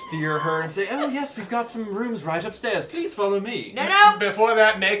go and steer her and say, oh yes, we've got some rooms right upstairs. Please follow me. No. Before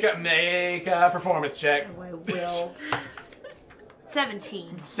that, make a performance check. I will.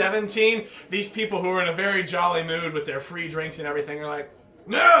 17. 17. These people who are in a very jolly mood with their free drinks and everything are like,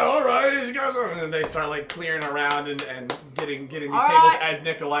 no, all right, these guys are, and they start like clearing around and getting these All tables right. as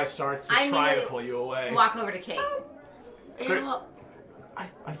Nikolai starts to I try to immediately pull you away. Walk over to Kate. Great.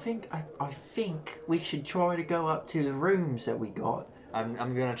 I think we should try to go up to the rooms that we got. I'm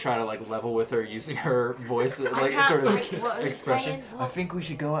gonna try to like level with her using her voice, like can't- sort like, of what are you expression. saying? I think we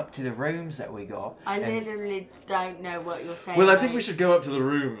should go up to the rooms that we got. I and- literally don't know what you're saying. Well, I think mate. we should go up to the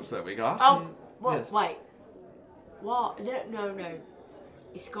rooms that we got. Oh, what? Yes. Wait. What? No.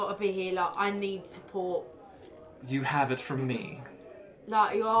 It's got to be here. Like, I need support. You have it from me.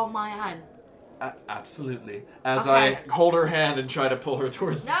 Like, you're on my hand. Absolutely. As Okay. I hold her hand and try to pull her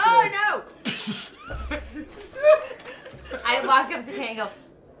towards the No. I walk up to Kate and go,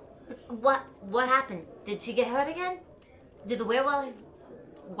 What happened? Did she get hurt again? Did the werewolf...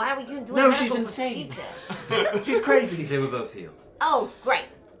 Why are we doing No, a she's medical insane. procedure? She's crazy. They were both healed. Oh, great.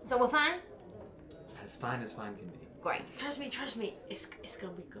 So we're fine? As fine can be. Great. Trust me. It's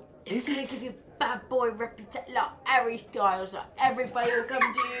gonna be good. It's gonna give you a bad boy reputation. Like, Harry Styles. Like, everybody will come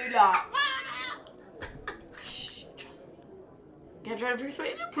to you. Like, shh. Trust me. Can I try to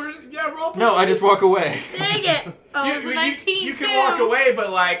persuade him? Yeah, roll. No, I just walk away. Dang it! Oh, it's a 19 you too. can walk away, but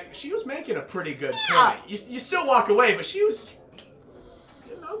like she was making a pretty good point. You still walk away, but she was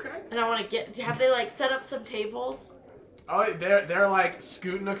okay. And I want to have they like set up some tables? Oh, they're like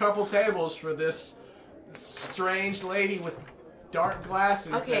scooting a couple tables for this strange lady with dark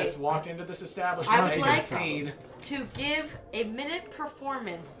glasses Okay. that's walked into this establishment. I would making like a scene. to give a minute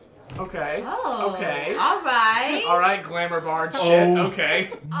performance. Okay. Oh. Okay. All right. All right, glamour bard shit. Okay.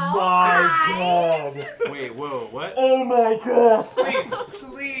 Wait, whoa, what? Oh my god.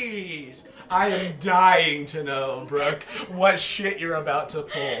 Please. I am dying to know, Brooke, what shit you're about to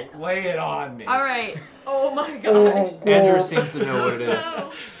pull. Lay it on me. All right. Oh my gosh. Andrew seems to know what it is.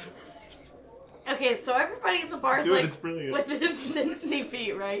 Okay, so everybody in the bar is Do it, like it's brilliant. within 60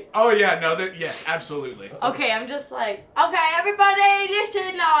 feet, right? Oh yeah, no, yes, absolutely. Okay, I'm just like, okay, everybody,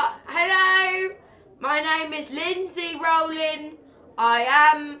 listen, like, hello, my name is Lindsay Rowland. I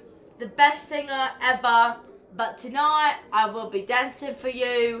am the best singer ever, but tonight I will be dancing for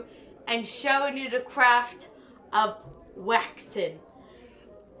you and showing you the craft of waxing.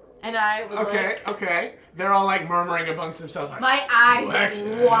 And I was like, Okay. They're all like murmuring amongst themselves like, My eyes Wax.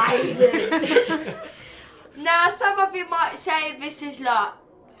 widen. now some of you might say this is like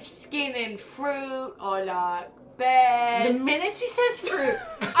skinning fruit or like bears. The minute she says fruit,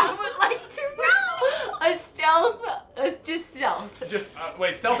 I would like to know a stealth, just stealth. just,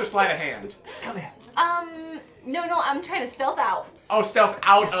 wait, stealth or sleight of hand? Come here. No, I'm trying to stealth out. Oh, stealth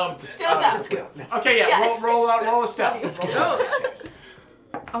out of the Stealth out. Let's go. Okay, yeah. Yes. Roll a stealth.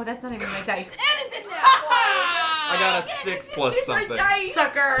 Oh, that's not even my dice. And it's in there. I got a 6 plus something.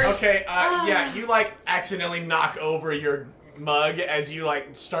 Sucker. Okay, yeah, you like accidentally knock over your mug as you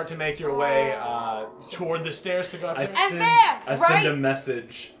like start to make your way toward the stairs to go up. I there, send a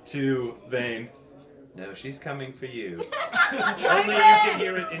message to Vane. No, she's coming for you. Only you can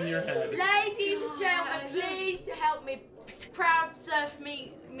hear it in your head. Ladies and gentlemen, please help me crowd surf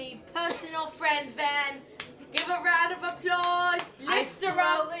me personal friend Van. Give a round of applause. I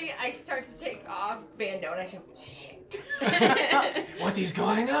start to take off Bando and I go, shit. What is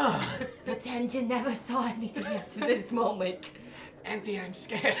going on? Pretend you never saw anything up to this moment. Auntie, I'm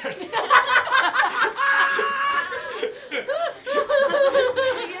scared.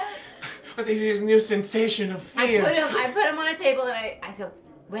 What is this new sensation of fear? I put him on a table and I said,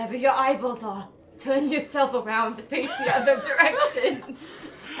 wherever your eyeballs are, turn yourself around to face the other direction.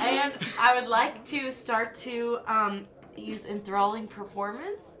 And I would like to start to use enthralling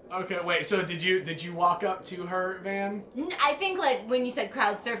performance. Okay, wait. So did you walk up to her, Van? I think like when you said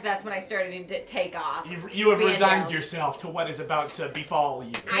crowd surf, that's when I started to take off. You have resigned yourself to what is about to befall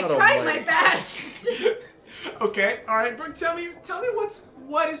you. I tried my best. Okay, all right, Brooke. Tell me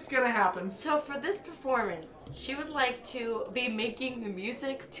what is gonna happen. So for this performance, she would like to be making the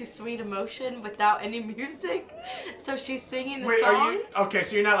music to Sweet Emotion without any music. So she's singing the Wait, song. are you okay?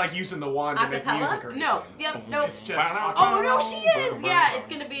 So you're not like using the wand to make Acapella? music or anything? No, yep, no. It's just. Oh no, she is. Yeah, it's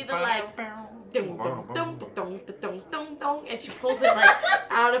gonna be the like. Dum, dum, dum, dum, dum, dum, dum, and she pulls it like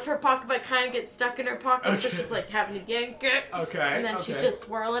out of her pocket, but kind of gets stuck in her pocket. So Okay. she's like having to yank it. Okay. And then she's just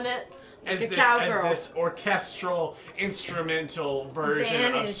swirling it. As like a this, cowgirl. as this orchestral instrumental version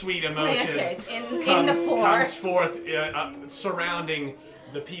Van of is Sweet Emotion planted in the floor. comes forth, surrounding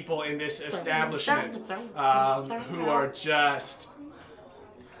the people in this establishment, who are just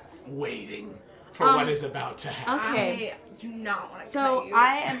waiting for what is about to happen. Okay. I do not want to So cut you.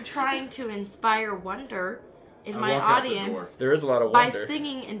 I am trying to inspire wonder in my walk out the door. audience There is a lot of by wonder.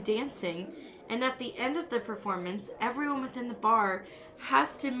 singing and dancing. And at the end of the performance, everyone within the bar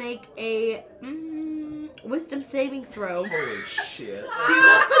has to make a wisdom saving throw. Holy shit!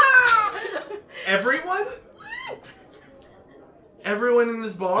 To Everyone? Everyone in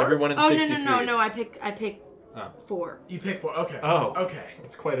this bar? Everyone in oh 60 no feet. I pick 4. You pick 4. Okay. Oh. Okay.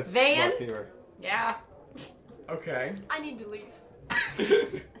 It's quite a Van? lot fewer. Yeah. Okay. I need to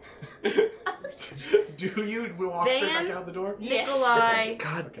leave. Do you walk straight Van? back out the door? Nikolai,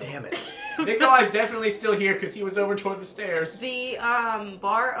 God damn it. Nikolai's definitely still here because he was over toward the stairs. the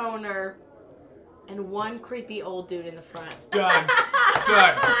bar owner, and one creepy old dude in the front. Done.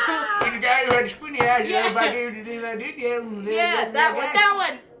 You're the guy who had squinty eyes. Yeah,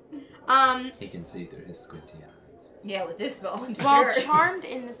 that one. He can see through his squinty eyes. Yeah, with this bow, I'm While sure. charmed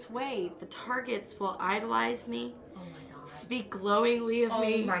in this way, the targets will idolize me, Oh my god. speak glowingly of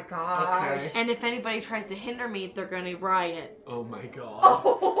me, Oh my gosh. Okay. and if anybody tries to hinder me, they're gonna riot. Oh my god.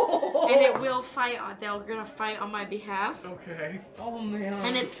 Oh. And it will fight. They're gonna fight on my behalf, Okay. Oh man.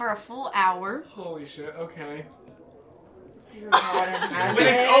 and it's for a full hour. Holy shit. Okay. Dear God, When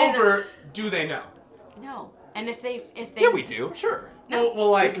it's over, do they know? No, and if they Yeah, we do. Sure. No. Well,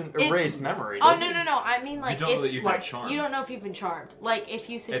 like. Doesn't erase memory, Oh does no it? no no! I mean like You don't know that if you like, got charmed. you don't know if you've been charmed. Like if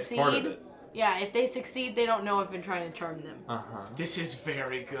you It's succeed, part of it. yeah. If they succeed, they don't know I've been trying to charm them. Uh-huh. This is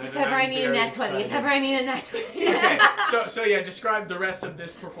very good. If and ever I'm I need a very nat 20, if excited. ever I need a nat 20. Okay, so yeah, describe the rest of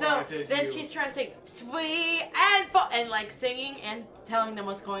this So performance as then you... she's trying to sing sweet and like singing and telling them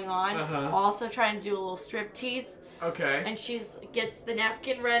what's going on. Uh-huh. Also trying to do a little strip tease. Okay. And she's gets the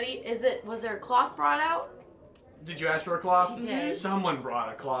napkin ready. Was there a cloth brought out? Did you ask for a cloth? She did. Someone brought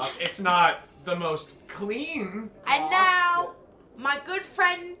a cloth. It's not the most clean cloth. And now, my good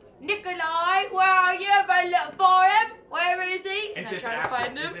friend Nikolai, where are you? Everybody look for him. Where is he? Is And I this try to after?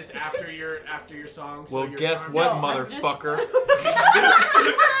 find him. Is this after your song? So Well, you're guess charmed? what, No, I'm just- motherfucker?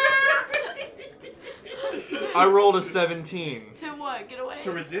 I rolled a 17 To what? Get away.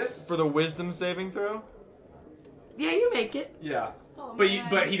 To resist? for the wisdom saving throw. Yeah, you make it. Yeah. Oh, But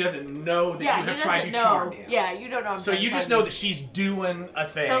man. he doesn't know that Yeah, you he have tried doesn't to know. charm him. Yeah, you don't know. I'm So trying you to just charm know that she's doing a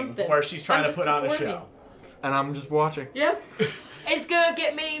thing Something. where she's trying I'm to just put on a performing. show. And I'm just watching. Yep. It's gonna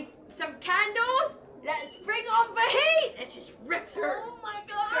get me some candles. Let's bring on the heat. And she just rips her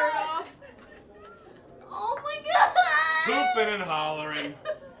skirt off. Oh my god! Hooping and hollering.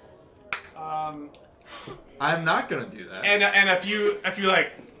 I'm not gonna do that. And if you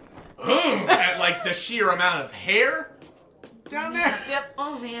like, at like the sheer amount of hair down there. Yep.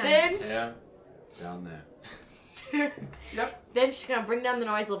 Oh man. Then Yeah. Down there. Yep. Then she's gonna bring down the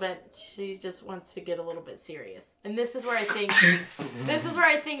noise a little bit. She just wants to get a little bit serious, and this is where I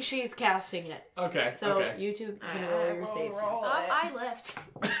think she's casting it. Okay. So okay. you two can roll your saves. I left.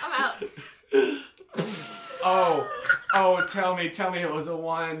 I'm out. Oh, tell me it was a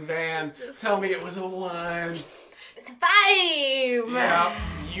 1, Van. Tell me it was a 1. It's 5. Yeah,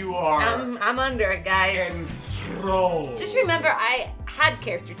 you are I'm under it, guys. enthralled. Just remember, I had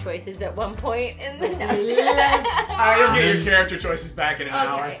character choices at one point, and then You'll get your character choices back in an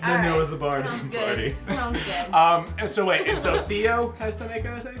hour. Okay, Then there alright. was the bar Sounds party. good. Sounds good. And so wait, and so Theo has to make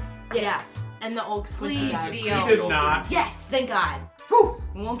a save? Yes. And the old squinty Please guy. be He does not. Yes, thank God. Whew.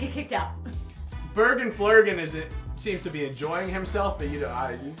 We won't get kicked out. Bergen Flurgen seems to be enjoying himself, but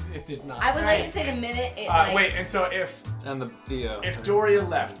it did not. I would like to say the minute it Wait, and so if And the Theo. Doria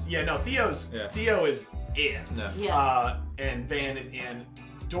left, Theo is in. No. Yes. And Van is in.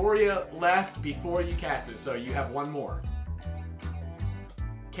 Doria left before you cast it, so you have one more.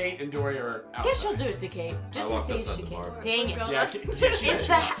 Kate and Doria are outside. I guess she'll do it to Kate. Just to walked see if outside she the can. bar. Dang it.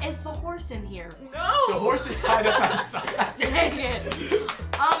 Yeah, Is the horse in here? No. the horse is tied up outside. Dang it.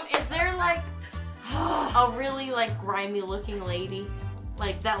 Is there like a really like grimy looking lady?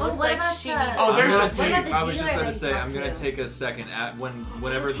 Like that looks what like about she the- needs Oh, there's I'm a gonna thing. What about the I was just dealer about to that say, you I'm talked gonna to? take a second at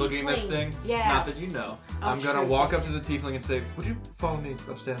whenever's looking at this tiefling. thing. Yeah. Not that you know. Oh, I'm gonna true, walk dang up to it. the tiefling and say, "Would you follow me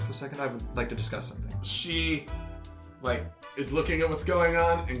upstairs for a second? I would like to discuss something." She is looking at what's going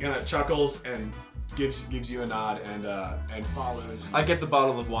on and kind of chuckles and gives you a nod and follows you. I get the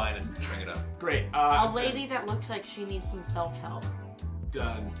bottle of wine and bring it up. Great. a lady that looks like she needs some self-help.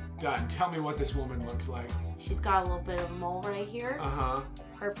 Done. Tell me what this woman looks like. She's got a little bit of mole right here. Uh-huh.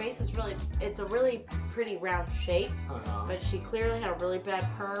 Her face is it's a really pretty round shape, Uh-huh. but she clearly had a really bad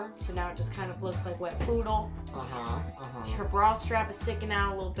perm, so now it just kind of looks like wet poodle. Uh-huh. Uh-huh. Her bra strap is sticking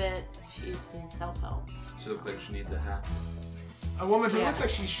out a little bit. She just needs self-help. She looks like she needs a hat. A woman who Yeah. looks like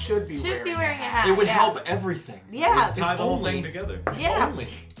she should be Should be wearing wearing a hat. It would yeah. help everything. Yeah. It would tie the whole Only. thing together. Yeah. Only.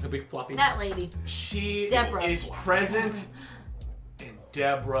 a big fluffy. That lady. She Deborah. is present, and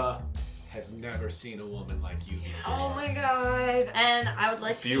Deborah has never seen a woman like you before. Oh my God. And I would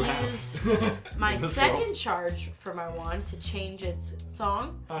like to Few have. use my In this second world. charge for my wand to change its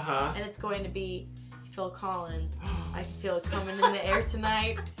song, Uh-huh. and it's going to be Phil Collins. I can feel it coming in the air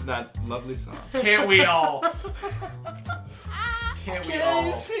tonight. That lovely song. Can't we all? Can't we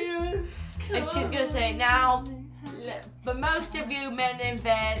all? And she's gonna say, now, but most of you men in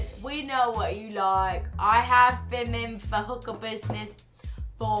bed, we know what you like. I have been in for hooker business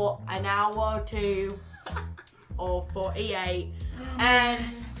for an hour or two, or 48, and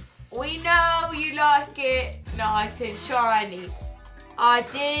we know you like it nice and shiny. I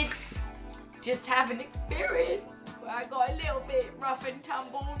did just have an experience where I got a little bit rough and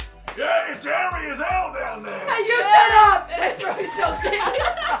tumbled. Yeah, it's hairy as hell down there. Hey, you shut up! And I throw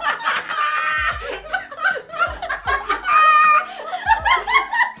something.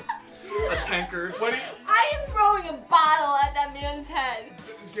 A tankard. What do you... I am throwing a bottle at that man's head.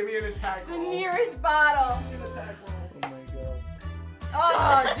 Give me an attack The roll. nearest bottle. Give me an attack roll.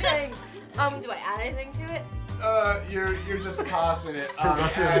 Oh, dang. Do I add anything to it? You're just tossing it. We're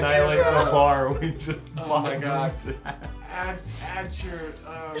about to add annihilate your, the bar. We just Oh my God. bottoms it. Add your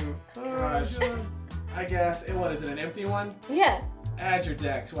gosh. I guess what is it? An empty one? Yeah. Add your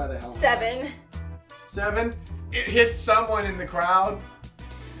dex. Why the hell? not? 7. 7. It hits someone in the crowd.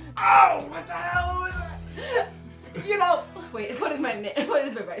 Oh, what the hell was that? You know. Wait. What is my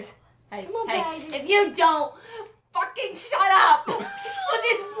voice? Hey, Come on, hey. baby. If you don't fucking shut up with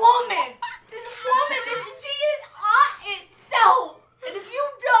this woman, she is on itself. And if you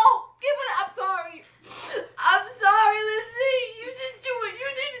don't give it, I'm sorry, Lizzie. You just do what you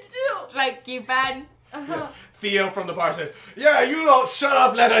need to do. Like you, Ben. Theo from the bar says, "Yeah, you don't shut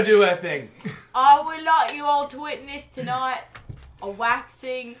up. Let her do her thing." I would like you all to witness tonight a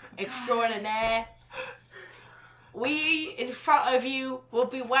waxing extraordinaire. We, in front of you, will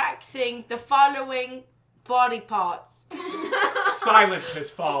be waxing the following body parts. Silence has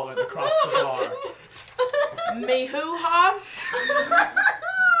fallen across the bar. Me hoo-ha.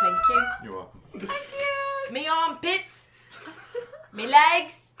 Thank you. You're welcome. Me armpits. Me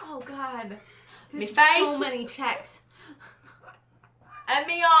legs. Oh God. Me This is face. So many checks. And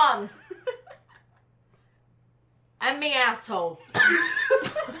me arms. And me asshole.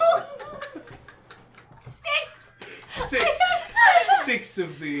 6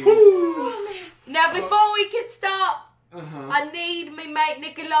 of these. Now, before we can start, Uh-huh. I need me mate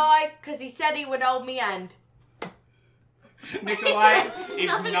Nikolai, because he said he would hold me hand. Nikolai is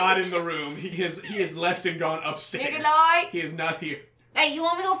not in the room. He has left and gone upstairs. Nikolai? He is not here. Hey, you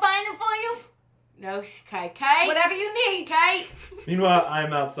want me to go find him for you? No, okay, Kate. Whatever you need. Kate. Meanwhile,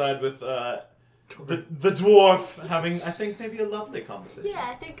 I'm outside with the dwarf having, I think, maybe a lovely conversation. Yeah,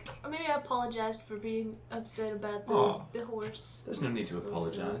 I think maybe I apologized for being upset about the horse. There's no need to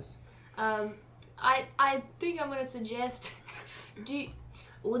apologize. I think I'm gonna suggest.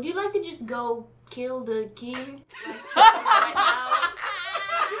 Would you like to just go kill the king? Right now?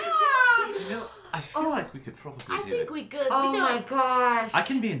 You know, I feel like we could probably do it. I think we could. Oh my gosh. I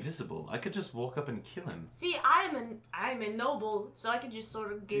can be invisible. I could just walk up and kill him. See, I'm a noble, so I could just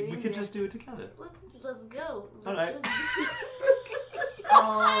sort of get in. We could just do it together. Let's go. All right.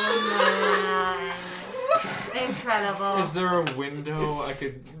 Oh man. Incredible. Is there a window I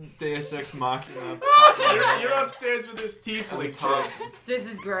could Deus Ex Machina? You're upstairs with this tiefling chick. This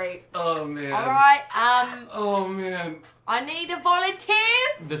is great. Oh man. All right. Oh man. I need a volunteer.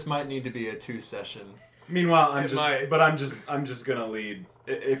 This might need to be a 2-session. Meanwhile, I'm just gonna lead.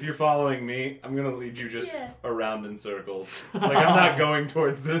 If you're following me, I'm gonna lead you just around in circles. Like I'm not going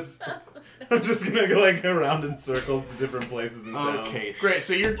towards this. I'm just gonna go like around in circles to different places in town. Okay. Great.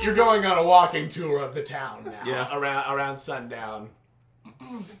 So you're going on a walking tour of the town now. Yeah. Around sundown.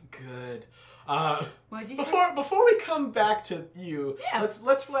 Good. What'd you say? Before we come back to you, Yeah.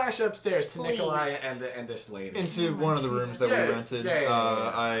 let's flash upstairs to Please. Nikolai and this lady. Into one of the rooms that Yeah, we rented. yeah.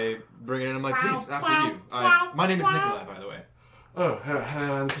 I bring it in. I'm like, please, after you. Wow. My name is Nikolai, by the way. Oh,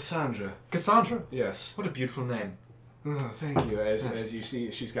 I'm Cassandra. Cassandra. Yes. What a beautiful name. Oh, thank you. As you see,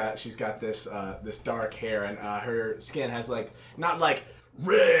 she's got this this dark hair, and her skin has like not like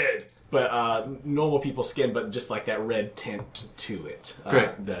red, but normal people's skin, but just like that red tint to it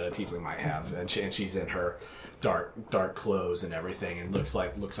Great. that a tiefling might have. And she's in her dark clothes and everything, and looks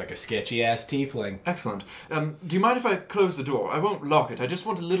like a sketchy ass tiefling. Excellent. Do you mind if I close the door? I won't lock it. I just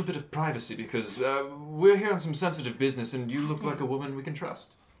want a little bit of privacy because we're here on some sensitive business, and you look like a woman we can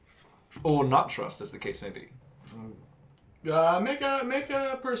trust, or not trust, as the case may be. Make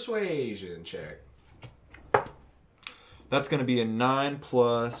a persuasion check. That's going to be a 9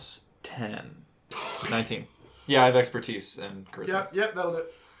 plus 10. 19. Yeah, I have expertise and charisma. Yep, that'll do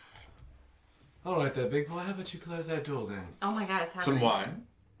it. All right, there, big boy. How about you close that door then? Oh my god, it's happening. Some wine.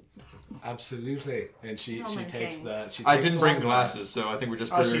 Absolutely. And she So many takes things. I didn't bring glasses, so I think we're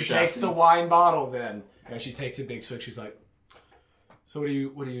just Oh, brewers she takes shafting. the wine bottle then, and she takes a big swig. She's like, "So what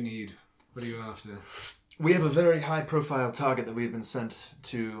do you need? What are you after?" We have a very high-profile target that we've been sent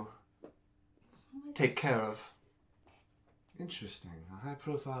to take care of. Interesting. A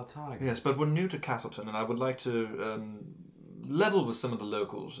high-profile target. Yes, but we're new to Castleton, and I would like to level with some of the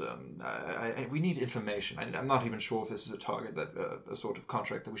locals. We need information. I'm not even sure if this is a target that a sort of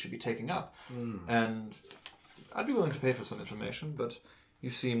contract that we should be taking up. And I'd be willing to pay for some information, but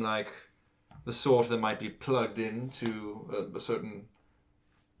you seem like the sort that might be plugged into a certain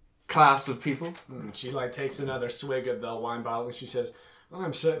class of people. And she takes another swig of the wine bottle, and she says, well,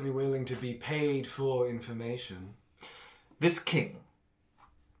 "I'm certainly willing to be paid for information." This king.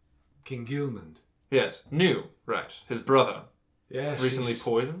 King Gilmund. Yes, new, right. His brother. Yes. Recently he's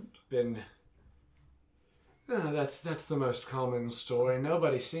poisoned. been. That's the most common story.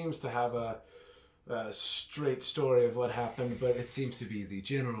 Nobody seems to have a straight story of what happened, but it seems to be the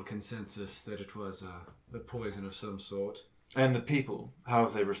general consensus that it was a poison of some sort. And the people, how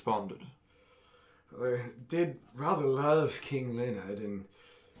have they responded? They did rather love King Leonard, and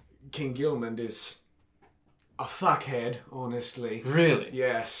King Gilmund is a fuckhead, honestly. Really?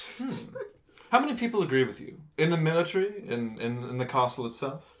 Yes. How many people agree with you? In the military? In the castle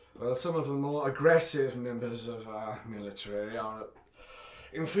itself? Well, some of the more aggressive members of our military are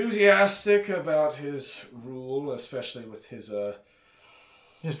enthusiastic about his rule, especially with his,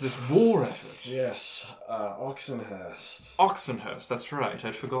 Yes, this war effort. yes, Oxenhurst. Oxenhurst, that's right.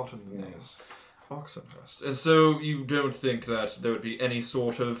 I'd forgotten the name. Yes. Oxenhurst. And so you don't think that there would be any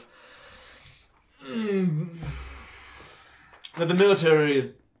sort of... that the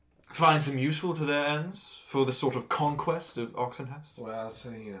military finds them useful to their ends for this sort of conquest of Oxenhurst? Well,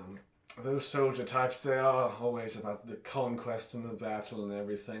 see, those soldier types, they are always about the conquest and the battle and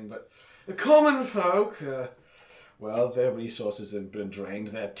everything, but the common folk, well, their resources have been drained,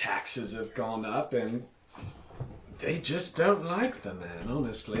 their taxes have gone up, and they just don't like the man,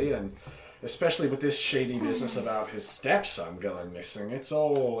 honestly, and especially with this shady business about his stepson going missing. It's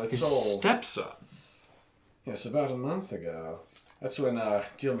all... His stepson? Yes, about a month ago. That's when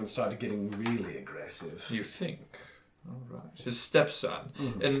Gilman started getting really aggressive. You think? All right. His stepson.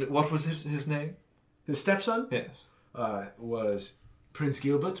 Mm-hmm. And what was his name? His stepson? Yes. Was Prince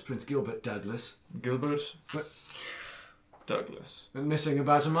Gilbert Douglas. Gilbert? But Douglas. Been missing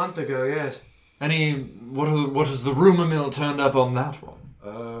about a month ago, yes. What has the rumor mill turned up on that one?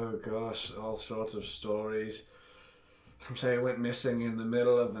 Oh gosh, all sorts of stories. Some say he went missing in the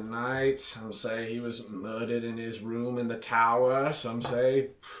middle of the night. Some say he was murdered in his room in the tower. Some say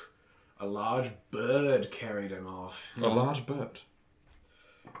a large bird carried him off. A large bird.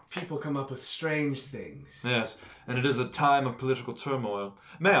 People come up with strange things. Yes, and it is a time of political turmoil.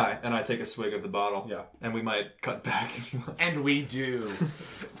 May I? And I take a swig of the bottle. Yeah. And we might cut back if you want. And we do.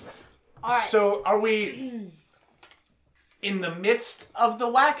 All right. So, are we in the midst of the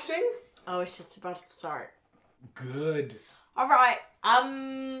waxing? Oh, it's just about to start. Good. All right.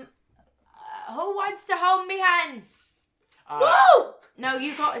 Who wants to hold me hand? Woo! No,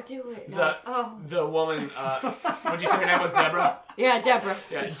 you gotta do it. No. The woman, what'd you say her name was, Deborah? Yeah, Deborah.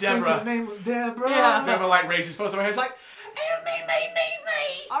 Yeah, Deborah. Her name was Deborah. Yeah. Deborah, like, raises both of her hands like,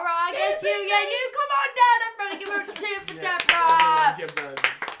 Me. All right, I guess you. Yeah, you. Come on down. Everybody give her a cheer for Deborah. gives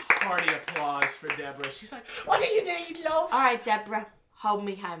a hearty applause for Deborah. She's like, what do you need, love? All right, Deborah, hold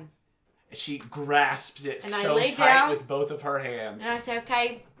me hand. She grasps it And I so lay tight down. with both of her hands. And I say,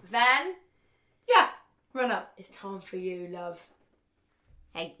 okay, Van. Yeah, run up. It's time for you, love.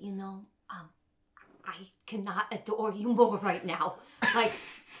 Hey, I cannot adore you more right now. Like,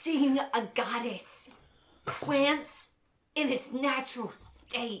 seeing a goddess prance in its natural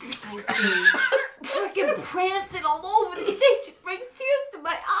state. Freaking prancing all over the stage. It brings tears to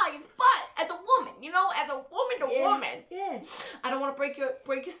my eyes. But as a woman, as a woman to woman, I don't want to break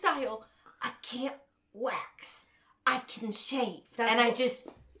your style. I can't wax. I can shave. I just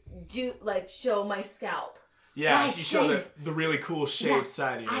do, show my scalp. Yeah, I she showed shave. the really cool shaved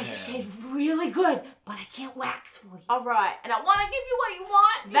side of your I head. shave really good, but I can't wax for you. All right. And I want to give you what you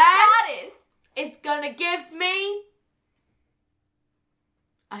want. You Van goddess. is gonna give me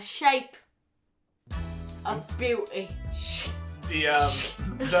a shape of beauty.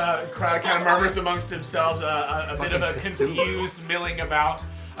 The crowd kind of murmurs amongst themselves, a bit of a confused milling about,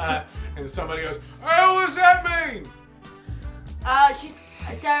 and somebody goes, "Oh, what does that mean?"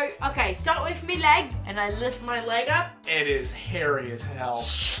 Okay, start with me leg, and I lift my leg up. It is hairy as hell.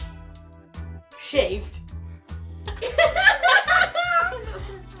 Shaved.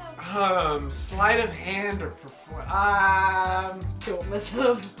 Sleight of hand or perform.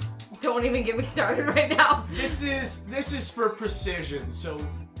 Don't even get me started right now. This is for precision. So,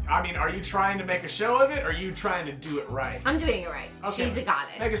 I mean, are you trying to make a show of it, or are you trying to do it right? I'm doing it right. Okay. She's a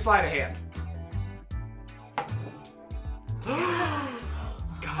goddess. Make a sleight of hand.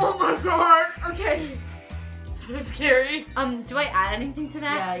 Oh my god. Okay. So scary. Do I add anything to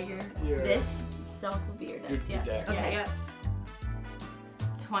that? Yeah, This self will be your Your dex. Yeah. dex. Okay. Yeah.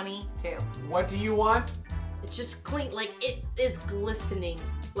 22. What do you want? It's just clean. Like, it is glistening.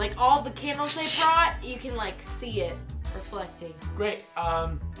 Like, all the candles they brought, you can, see it reflecting. Great.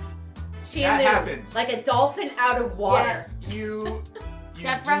 She That moved happens. like a dolphin out of water. Yes. You do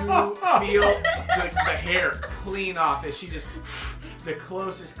Deborah. feel the hair clean off as she just the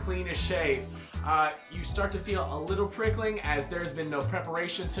closest, cleanest shave. You start to feel a little prickling as there's been no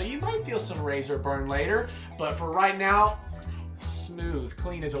preparation, so you might feel some razor burn later. But for right now, smooth,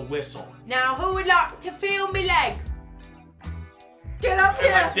 clean as a whistle. Now, who would like to feel me leg? Get up And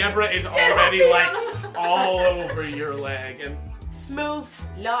here. Deborah is already all over your leg, and Smooth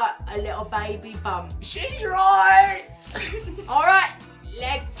like a little baby bum. she's right. All right,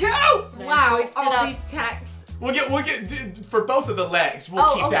 leg 2. Wow, Hoist it all up. these checks. We'll get for both of the legs.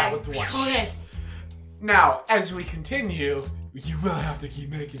 We'll keep that with one. Okay. Now, as we continue, you will have to keep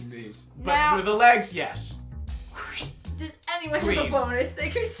making these. But Now- for the legs, yes. Does anyone have Clean. a bonus they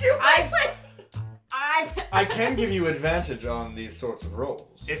can shoot? I can give you advantage on these sorts of rolls.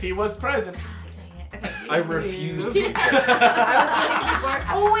 If he was present. Dang it. Okay. I refuse.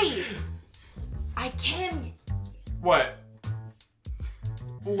 Oh wait, I can. What?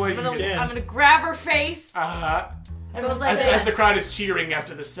 What I'm do you gonna grab her face. Uh-huh. And I was like, As the crowd is cheering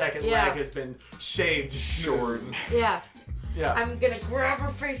after the second Yeah. leg has been shaved short. yeah, Yeah. I'm gonna grab her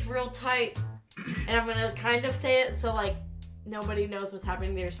face real tight, and I'm gonna kind of say it so nobody knows what's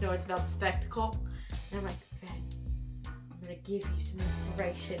happening. They just know it's about the spectacle. And I'm like, Red, I'm gonna give you some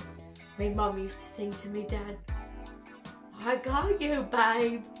inspiration. My mom used to sing to me, Dad. I got you,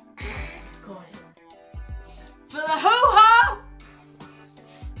 babe. Got it. For the hoo-ha,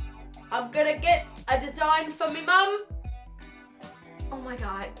 I'm gonna get a design for me mum. Oh my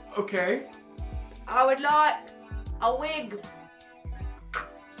god. Okay. I would like a wig.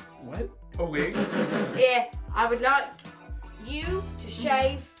 What? A wig? Yeah, I would like you to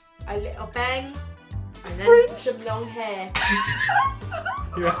shave a little bang and then some long hair.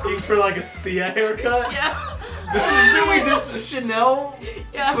 You're asking for like a Sia haircut? Yeah, Did we just Chanel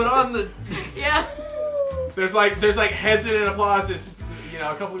yeah, put on the? yeah. There's hesitant applause as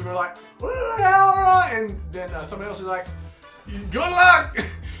a couple people were like, and then somebody else was like, good luck.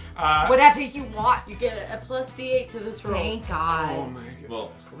 Whatever you want, you get a plus D8 to this roll. Thank God. Oh my god.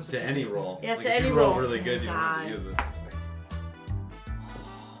 Well, to any roll. Yeah, Like, to if any you roll roll. really good, you don't have God. to use it.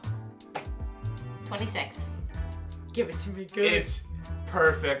 26. Give it to me, good. It's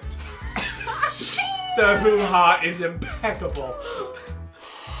perfect. The hoo-ha is impeccable.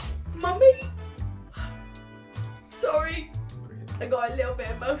 Mummy? Sorry. I got a little bit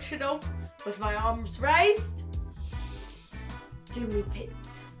emotional with my arms raised. Do me pits.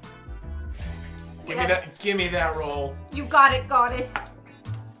 Give me that roll. You got it, goddess.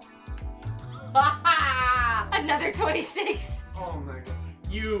 Another 26. Oh my god.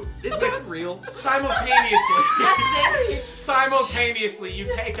 You Is that real? simultaneously you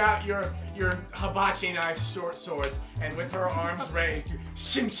take out your hibachi knife short swords, and with her arms raised, you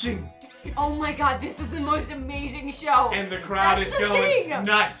sing sing. Oh my God, this is the most amazing show. And the crowd That's is the going thing.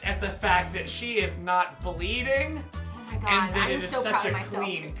 nuts at the fact that she is not bleeding, Oh my God, and that I'm it is so such proud a of myself.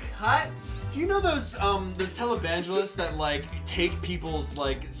 clean cut. Do you know those televangelists that like take people's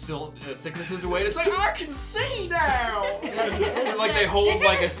like sicknesses away? And it's like I can see now. And, like they hold This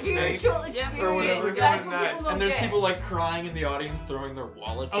like is a a snake. spiritual experience. or whatever. That's what Nuts. people don't And there's get. people like crying in the audience, throwing their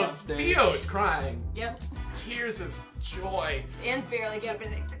wallets Oh, on stage. Theo is crying. Yep. Tears of joy. Dan's barely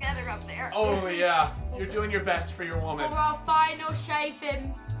keeping it together up there. Oh yeah, you're doing your best for your woman. For our final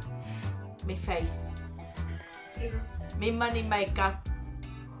shaving. Me face. Me money maker.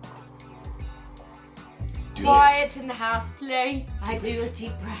 Quiet in the house, please. I do a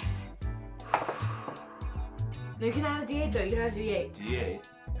deep breath. No, you can add a D8 though. You can add a D8. D8.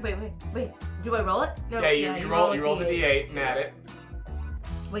 Wait. Do I roll it? No, Yeah, you roll the D8 and add it.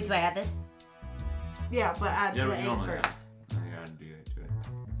 Wait, do I add this? Yeah, but add Yeah, the you 8 normally have. first. You gotta do D8 to it.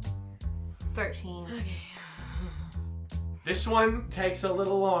 13. This one takes a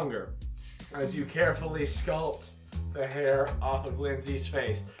little longer as you carefully sculpt the hair off of Lindsay's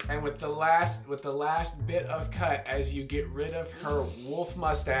face, and with the last bit of cut, as you get rid of her wolf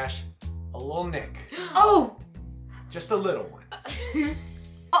mustache, a little nick, Oh! just a little one.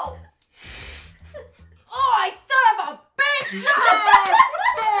 Oh! Oh, I son of a bitch!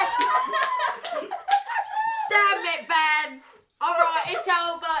 Damn it, Van! Alright, it's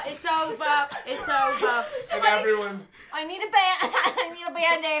over. And everyone, I need a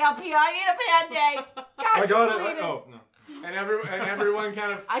band-aid up here. I need a band-aid. God, I got it. bleeding. Oh no. and everyone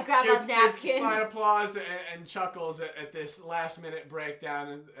kind of I grab a gives a napkin. slight applause and chuckles at this last-minute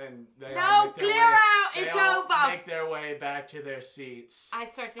breakdown, and they No, all make their clear way, out, they it's all over. make their way back to their seats. I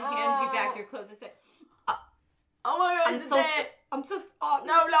start to hand you back your clothes. I say, Oh my god, I'm is so it? I'm so sorry.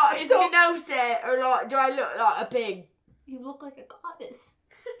 No, like, is my nose there? Or like, do I look like a pig? You look like a goddess.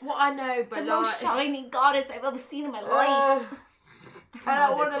 Well, I know, but The like... most shiny goddess I've ever seen in my Oh. life. I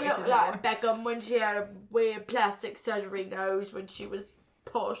don't want to This voice look is like Beckham when she had a weird plastic surgery nose when she was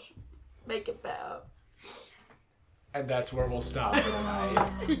posh. Make it better. And that's where we'll stop for tonight. Oh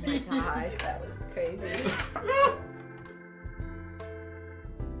my gosh, that was crazy.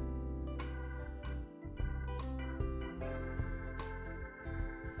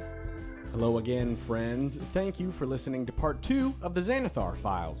 Hello again, friends. Thank you for listening to part 2 of the ANATHAR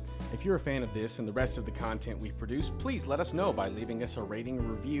Files. If you're a fan of this and the rest of the content we've produced, please let us know by leaving us a rating, a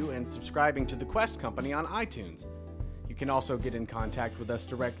review, and subscribing to The Quest Company on iTunes. You can also get in contact with us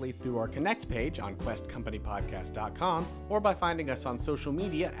directly through our Connect page on questcompanypodcast.com or by finding us on social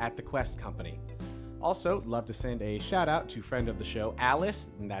media at The Quest Company. Also, love to send a shout out to friend of the show,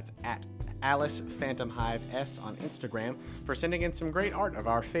 Alice, and that's at Alice Phantom Hive S on Instagram, for sending in some great art of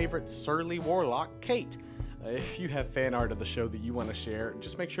our favorite surly warlock, Kate. If you have fan art of the show that you want to share,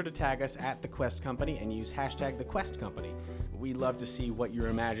 just make sure to tag us at The Quest Company and use hashtag The Quest Company. We love to see what your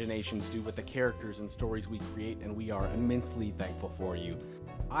imaginations do with the characters and stories we create, and we are immensely thankful for you.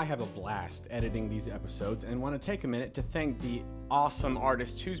 I have a blast editing these episodes and want to take a minute to thank the awesome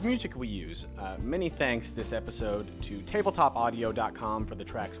artists whose music we use. Many thanks this episode to tabletopaudio.com for the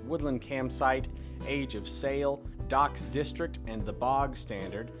tracks Woodland Campsite, Age of Sail, Docks District, and The Bog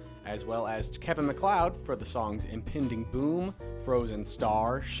Standard, as well as Kevin MacLeod for the songs Impending Boom, Frozen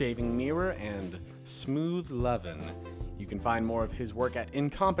Star, Shaving Mirror, and Smooth Lovin'. You can find more of his work at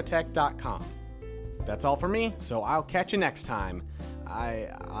incompetech.com. That's all for me, so I'll catch you next time. I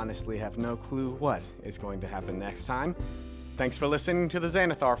honestly have no clue what is going to happen next time. Thanks for listening to the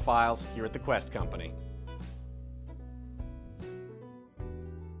ANATHAR Files here at the Quest Company.